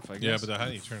on and off. I Yeah, guess. but how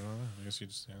do you turn it on? I guess you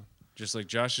just Just like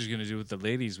Josh is gonna do with the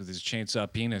ladies with his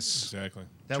chainsaw penis. exactly.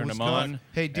 That Turn was them not- on.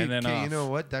 Hey, dude, and then okay, off. you know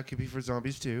what? That could be for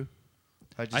zombies too.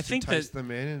 I just think entice that-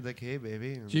 them in and like, hey,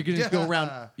 baby. So you can just go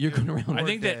around. You're going around. I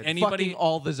think that dead. anybody. fucking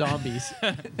all the zombies.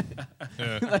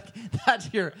 Like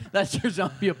that's your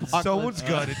zombie apocalypse. Someone's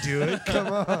got to do it. Come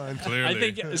on. Clearly. I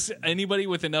think anybody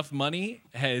with enough money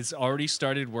has already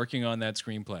started working on that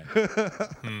screenplay.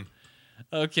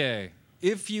 Okay.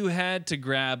 If you had to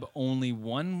grab only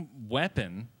one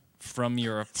weapon from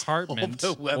your apartment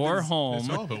the weapons. or It's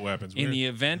home all about weapons. in Weird. the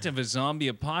event of a zombie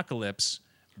apocalypse,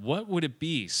 what would it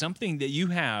be? Something that you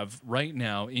have right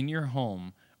now in your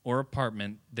home or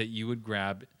apartment that you would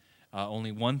grab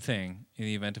only one thing in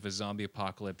the event of a zombie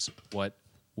apocalypse. What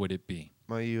would it be?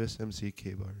 My USMC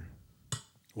K-bar.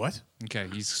 What? Okay,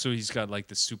 he's got like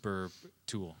the super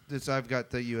tool. I've got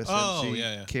the USMC Oh,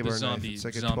 yeah. K-bar The zombie- knife. It's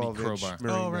like a zombie 12-inch crowbar.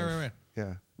 marine Oh, right, knife. right.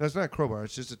 Yeah. No, it's not a crowbar.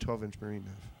 It's just a 12-inch marine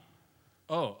knife.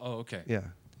 Oh, okay. Yeah.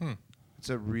 It's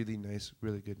a really nice,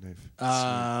 really good knife.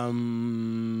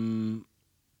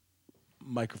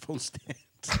 Microphone stand.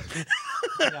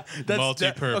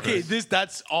 Multi-purpose. Okay,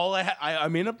 that's all I have.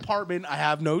 I'm in an apartment. I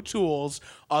have no tools.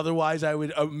 Otherwise, I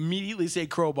would immediately say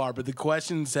crowbar. But the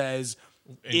question says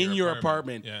in your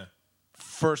apartment. Yeah.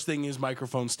 First thing is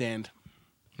microphone stand.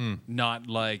 Not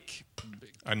like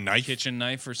A knife. kitchen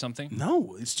knife or something.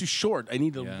 No, it's too short. I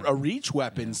need Yeah. a reach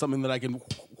weapon, something that I can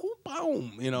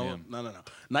boom. You know, Yeah. no.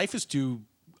 Knife is too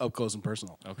up close and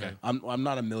personal. Okay. I'm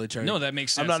not a military. No, that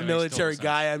makes sense. I'm not a That makes military total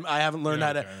guy. I haven't learned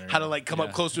Yeah, how to okay, like come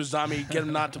up close to a zombie, get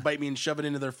them not to bite me, and shove it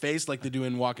into their face like they do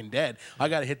in Walking Dead. I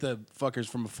gotta hit the fuckers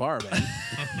from afar,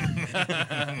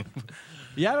 man.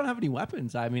 Yeah, I don't have any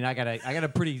weapons. I mean, I got a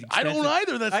pretty. I don't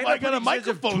either. That's why I got a pretty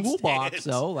expensive microphone toolbox. stand.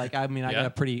 So, like, I mean, I got a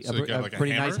pretty, So you got, like, a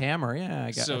pretty nice hammer? hammer. Yeah,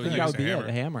 I So think you that use would be it.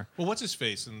 A hammer. Well, what's his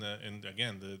face in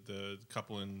again the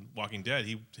couple in Walking Dead?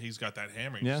 He's got that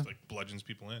hammer. He Yeah. just like bludgeons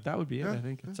people in. That would be it. I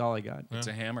think that's all I got. It's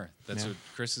a hammer. That's Yeah. what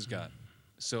Chris has got.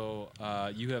 So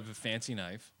you have a fancy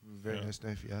knife. Very nice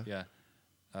knife, yeah. Yeah.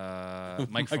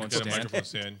 Microphone Got a stand. microphone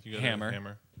stand. You got Hammer. A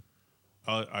hammer.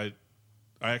 I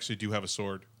actually do have a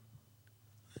sword.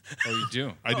 Oh, you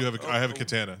do? I have a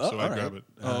katana, so I all grab right. it.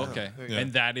 Oh, okay. Yeah.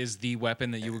 And that is the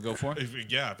weapon that you would go for?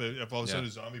 If all of a sudden a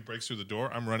zombie breaks through the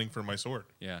door, I'm running for my sword.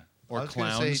 Yeah. I Or was gonna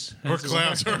clowns.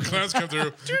 Or clowns come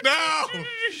through. No!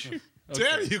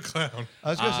 Damn you, clown. I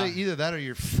was going to say either that or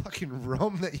your fucking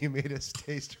rum that you made us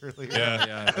taste earlier. Yeah.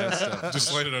 Yeah, that stuff.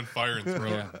 Just light it on fire and throw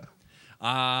Yeah. it.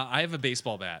 I have a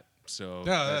baseball bat. So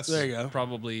that's- There you go.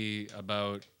 probably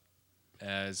about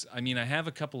as I mean, I have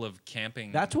a couple of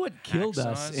camping. That's what killed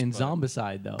us hacksaws, in but-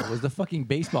 Zombicide, though, was the fucking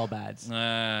baseball bats.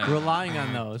 Relying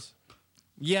on those.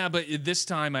 Yeah, but this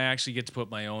time I actually get to put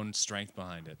my own strength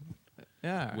behind it.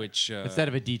 Yeah. Which instead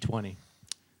of a D20.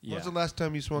 Yeah. When was the last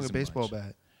time you swung a Wasn't baseball much.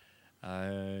 bat?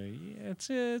 Yeah,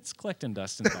 it's collecting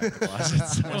dust in the back of the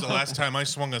closet. When's the last time I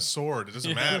swung a sword? It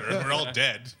doesn't matter. We're all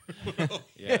dead.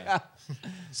 Yeah.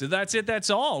 So that's it. That's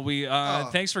all. We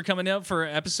thanks for coming out for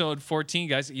episode 14,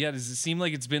 guys. Yeah, does it seem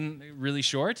like it's been really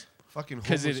short? Fucking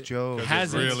 'Cause homeless it Joe.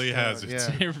 hasn't. It really hasn't.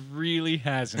 Yeah. It really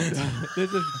hasn't.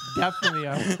 This is definitely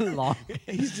a long.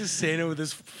 He's just saying it with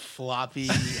his floppy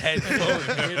headphones.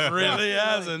 It really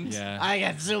hasn't. Yeah. I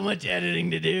got so much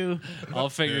editing to do. I'll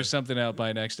figure something out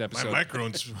by next My episode.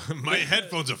 my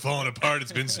headphones are falling apart.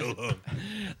 It's been so long.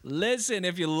 Listen,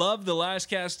 if you love The Last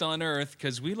Cast on Earth,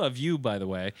 because we love you, by the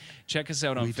way, check us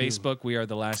out on Facebook. We are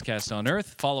The Last Cast on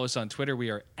Earth. Follow us on Twitter. We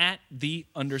are at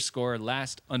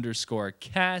 @the_last_cast.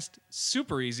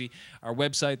 Super easy. Our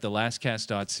website,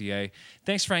 thelastcast.ca.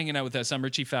 Thanks for hanging out with us. I'm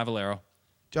Richie Favalaro.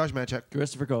 Josh Manchuk.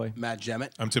 Christopher Coey. Matt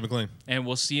Jemmett. I'm Tim Maclean. And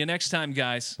we'll see you next time,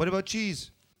 guys. What about cheese?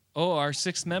 Oh, our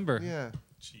 6th member. Yeah.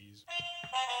 Cheese.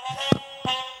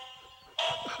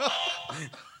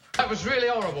 That was really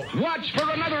horrible. Watch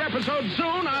for another episode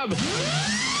soon of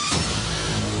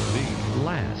The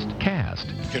Last Cast.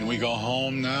 Can we go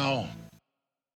home now?